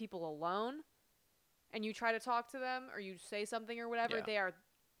get those people alone and you try to talk to them or you say something or whatever, Yeah.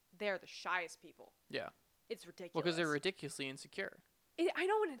 they are the shyest people. Yeah. It's ridiculous. Well, because they're ridiculously insecure. I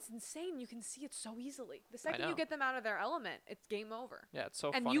know, and it's insane. You can see it so easily. The second you know. get them out of their element, it's game over. Yeah, it's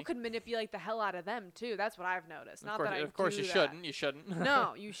so And funny. you can manipulate the hell out of them too. That's what I've noticed. Not that I Of course do you that. shouldn't. You shouldn't.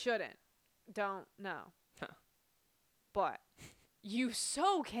 No, you shouldn't. Don't. No. But you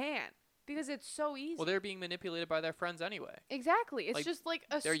so can because it's so easy. Well, they're being manipulated by their friends anyway. Exactly. It's like, just like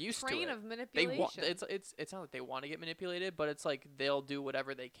a they're used to train it. of They manipulation. want. It's not that they want to get manipulated, but it's like they'll do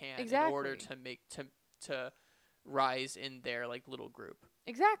whatever they can in order Exactly. to make to rise in their like little group.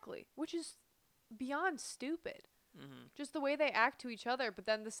 Exactly. Which is beyond stupid. Mm-hmm. Just the way they act to each other. But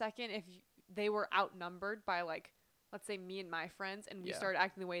then the second, if they were outnumbered by like, let's say me and my friends, and we Yeah. started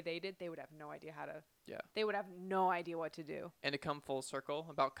acting the way they did, they would have no idea how to. Yeah. They would have no idea what to do. And to come full circle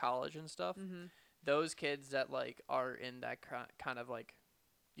about college and stuff, Mm-hmm. those kids that like are in that kind of like,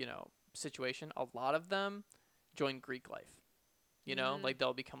 situation, a lot of them join Greek life. Mm. Like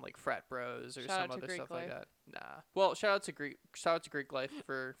they'll become like frat bros or Shout some out to other Greek stuff like life. that. Nah. Well, shout out to Greek life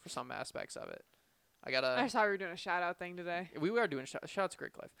for some aspects of it. I I saw we were doing a shout out thing today. we were doing shout out to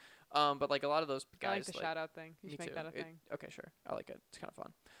Greek life. But like a lot of those I like guys the like, shout out thing. You me should make too. that a thing. Okay, sure. I like it. It's kind of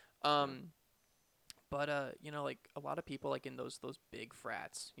fun. But like a lot of people like in those big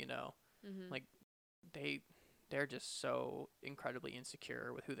frats, Mm-hmm. like they're just so incredibly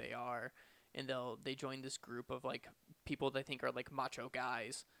insecure with who they are, and they join this group of like people they think are like macho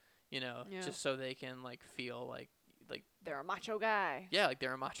guys, Yeah. just so they can like feel like They're a macho guy. yeah, like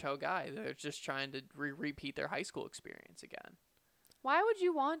they're a macho guy. They're just trying to repeat their high school experience again. Why would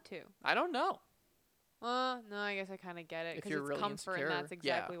you want to? I don't know. No, I guess I kind of get it If because you're it's really comfort insecure, and that's yeah.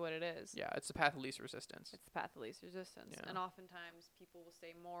 exactly what it is. Yeah, it's the path of least resistance. It's the path of least resistance. Yeah. And oftentimes people will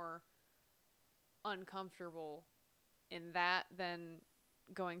stay more uncomfortable in that than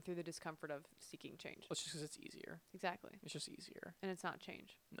going through the discomfort of seeking change. Well, it's just 'cause it's easier. Exactly. It's just easier. And it's not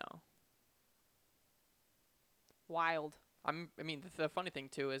change. No. Wild. I mean, the funny thing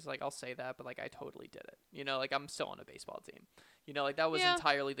too is like I'll say that, but like I totally did it. Like I'm still on a baseball team. Like that was Yeah.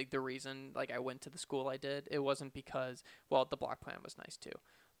 entirely like the reason like I went to the school I did. It wasn't because the block plan was nice too,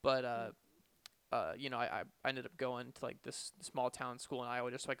 but I ended up going to like this small town school in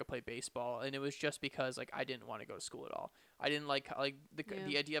Iowa just so I could play baseball, and it was just because like I didn't want to go to school at all. I didn't like Yeah.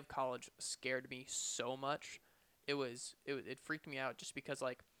 the idea of college scared me so much. It freaked me out just because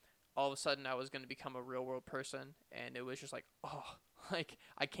like all of a sudden I was going to become a real world person, and it was just like, oh, like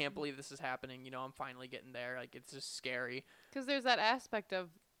I can't believe this is happening. I'm finally getting there. Like it's just scary. Because there's that aspect of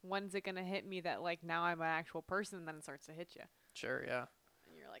when's it going to hit me that like now I'm an actual person, and then it starts to hit you. Sure, yeah.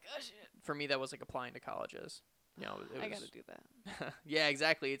 And you're like, oh shit. For me, that was like applying to colleges. I got to do that. Yeah,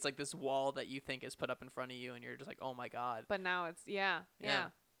 exactly. It's like this wall that you think is put up in front of you, and you're just like, oh my god. But now it's, yeah.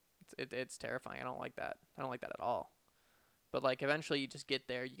 It's terrifying. I don't like that. I don't like that at all. But like eventually you just get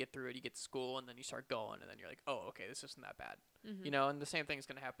there, you get through it, you get to school, and then you start going, and then you're like, oh, okay, this isn't that bad. Mm-hmm. And the same thing is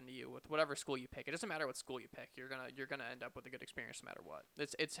gonna happen to you with whatever school you pick. It doesn't matter what school you pick. You're gonna end up with a good experience no matter what.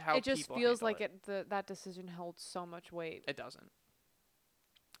 It's how It just people feels handle like it. that decision holds so much weight. It doesn't.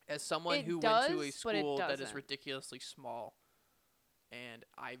 As someone It who went to a does, but it school that is doesn't. ridiculously small, and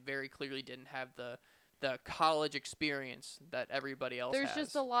I very clearly didn't have the college experience that everybody else There's has.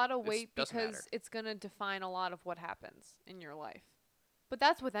 just a lot of weight doesn't because matter. it's going to define a lot of what happens in your life. But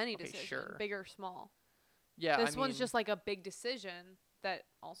that's with any Okay, decision, sure. big or small. Yeah, This I one's mean, just like a big decision that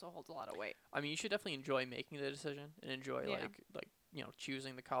also holds a lot of weight. I mean, you should definitely enjoy making the decision and enjoy Yeah. like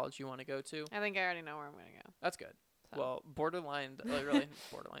choosing the college you want to go to. I think I already know where I'm going to go. That's good. So. Well, borderline, like really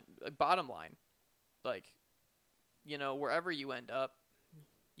borderline, bottom line, like, wherever you end up,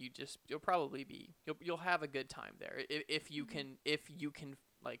 you'll probably be you'll have a good time there if you can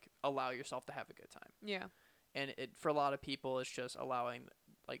like allow yourself to have a good time. Yeah. And it for a lot of people, it's just allowing,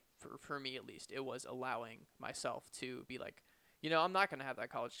 like for me at least, it was allowing myself to be like, I'm not gonna have that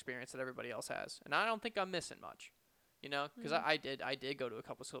college experience that everybody else has, and I don't think I'm missing much. You know, because Mhm. I did go to a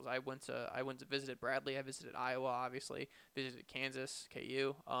couple schools. I went to visited Bradley. I visited Iowa, obviously. Visited Kansas,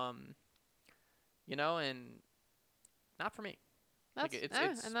 KU. You know, and not for me. Like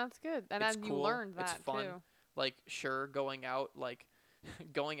And that's good. And it's then you cool. learned It's that fun. too. Like sure, going out like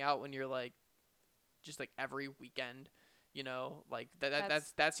going out when you're like just like every weekend. You know, like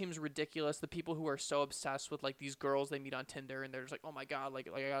that seems ridiculous. The people who are so obsessed with like these girls they meet on Tinder and they're just like, oh my god, like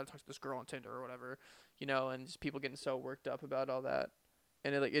I gotta talk to this girl on Tinder or whatever, you know, and just people getting so worked up about all that,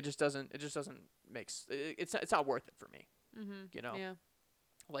 and it just doesn't it's not worth it for me, Mhm. you know. Yeah.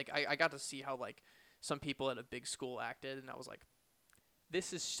 Like I got to see how like some people at a big school acted, and I was like,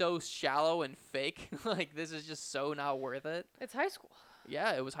 this is so shallow and fake. Like this is just so not worth it. It's high school.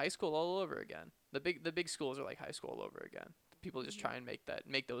 Yeah, it was high school all over again. The big schools are like high school all over again. People just Mhm. try and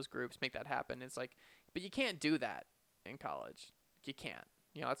make those groups, make that happen. It's like, but you can't do that in college. You can't.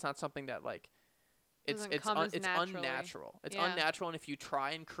 You know, it's not something that like Doesn't come as it's naturally. unnatural. It's Yeah. unnatural, and if you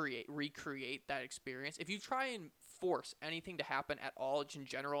try and recreate that experience, if you try and force anything to happen at all in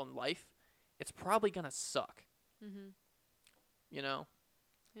general in life, it's probably gonna suck. Mhm. You know,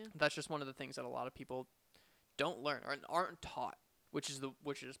 Yeah. that's just one of the things that a lot of people don't learn or aren't taught, which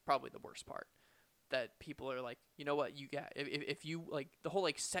is probably the worst part. That people are like, you know what, you got if you like the whole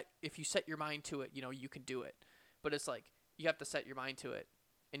like if you set your mind to it, you know, you can do it. But it's like you have to set your mind to it,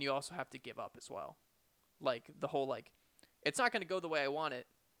 and you also have to give up as well. Like the whole like, it's not gonna go the way I want it,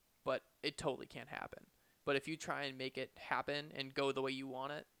 but it totally can't happen. But if you try and make it happen and go the way you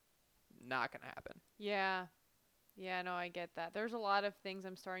want it, not gonna happen. Yeah. Yeah, no, I get that. There's a lot of things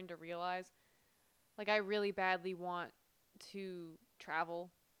I'm starting to realize. Like I really badly want to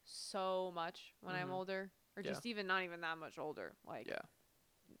travel so much when I'm Mhm. older, or Yeah. just even not even that much older, like Yeah.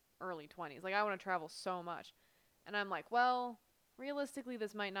 early 20s. Like I want to travel so much. And I'm like, well, realistically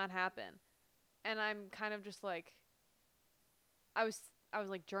this might not happen. And I'm kind of just like I was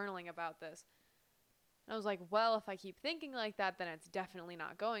like journaling about this. And I was like, well, if I keep thinking like that, then it's definitely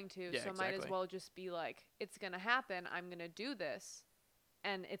not going to. Yeah, So might as exactly. well just be like, it's going to happen. I'm going to do this.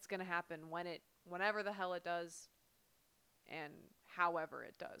 And it's going to happen whenever the hell it does and however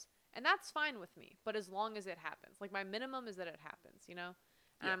it does. And that's fine with me, but as long as it happens. Like my minimum is that it happens, you know?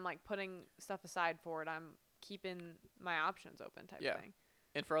 And Yeah. I'm like putting stuff aside for it. I'm keeping my options open type Yeah. thing.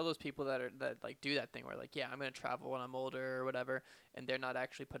 And for all those people that like do that thing where like, yeah, I'm gonna travel when I'm older or whatever, and they're not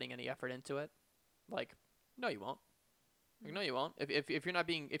actually putting any effort into it, like, no, you won't. Like, no, you won't. If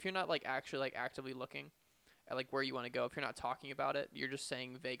you're not like actually like actively looking at like where you want to go, if you're not talking about it, you're just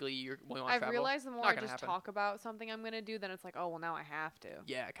saying vaguely you want to I've travel. realized the more Not I gonna just happen. talk about something I'm going to do, then it's like, oh, well, now I have to.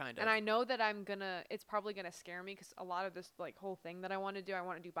 Yeah, kind of. And I know that it's probably going to scare me because a lot of this like whole thing that I want to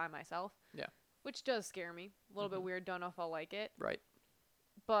do by myself. Yeah. Which does scare me. A little bit weird. Don't know if I'll like it. Right.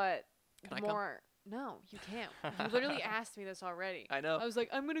 But Can I the come? more. No, you can't. You literally asked me this already. I know. I was like,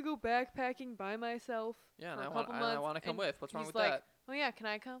 I'm going to go backpacking by myself. Yeah, for and a couple I months. want to come And with. What's wrong he's with like, that? oh, yeah, can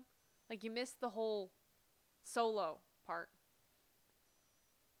I come? Like, you missed the whole solo part.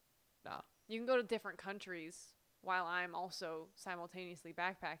 Nah. You can go to different countries while I'm also simultaneously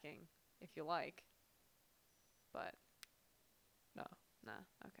backpacking if you like. But No. nah,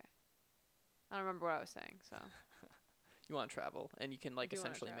 okay. I don't remember what I was saying, so You want to travel, and you can like do wanna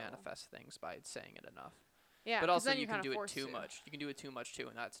essentially travel. manifest things by saying it enough. yeah. But 'cause also then you can kinda do it forced too to. much. You can do it too much too,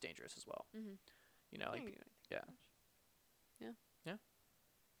 and that's dangerous as well. Mhm. You know, I like can do it yeah. too much.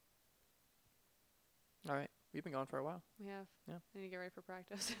 All right, we've been going for a while. We have. Yeah. I need to get ready for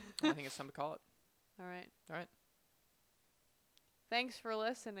practice. I think it's time to call it. All right. All right. Thanks for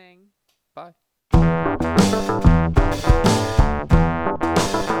listening. Bye.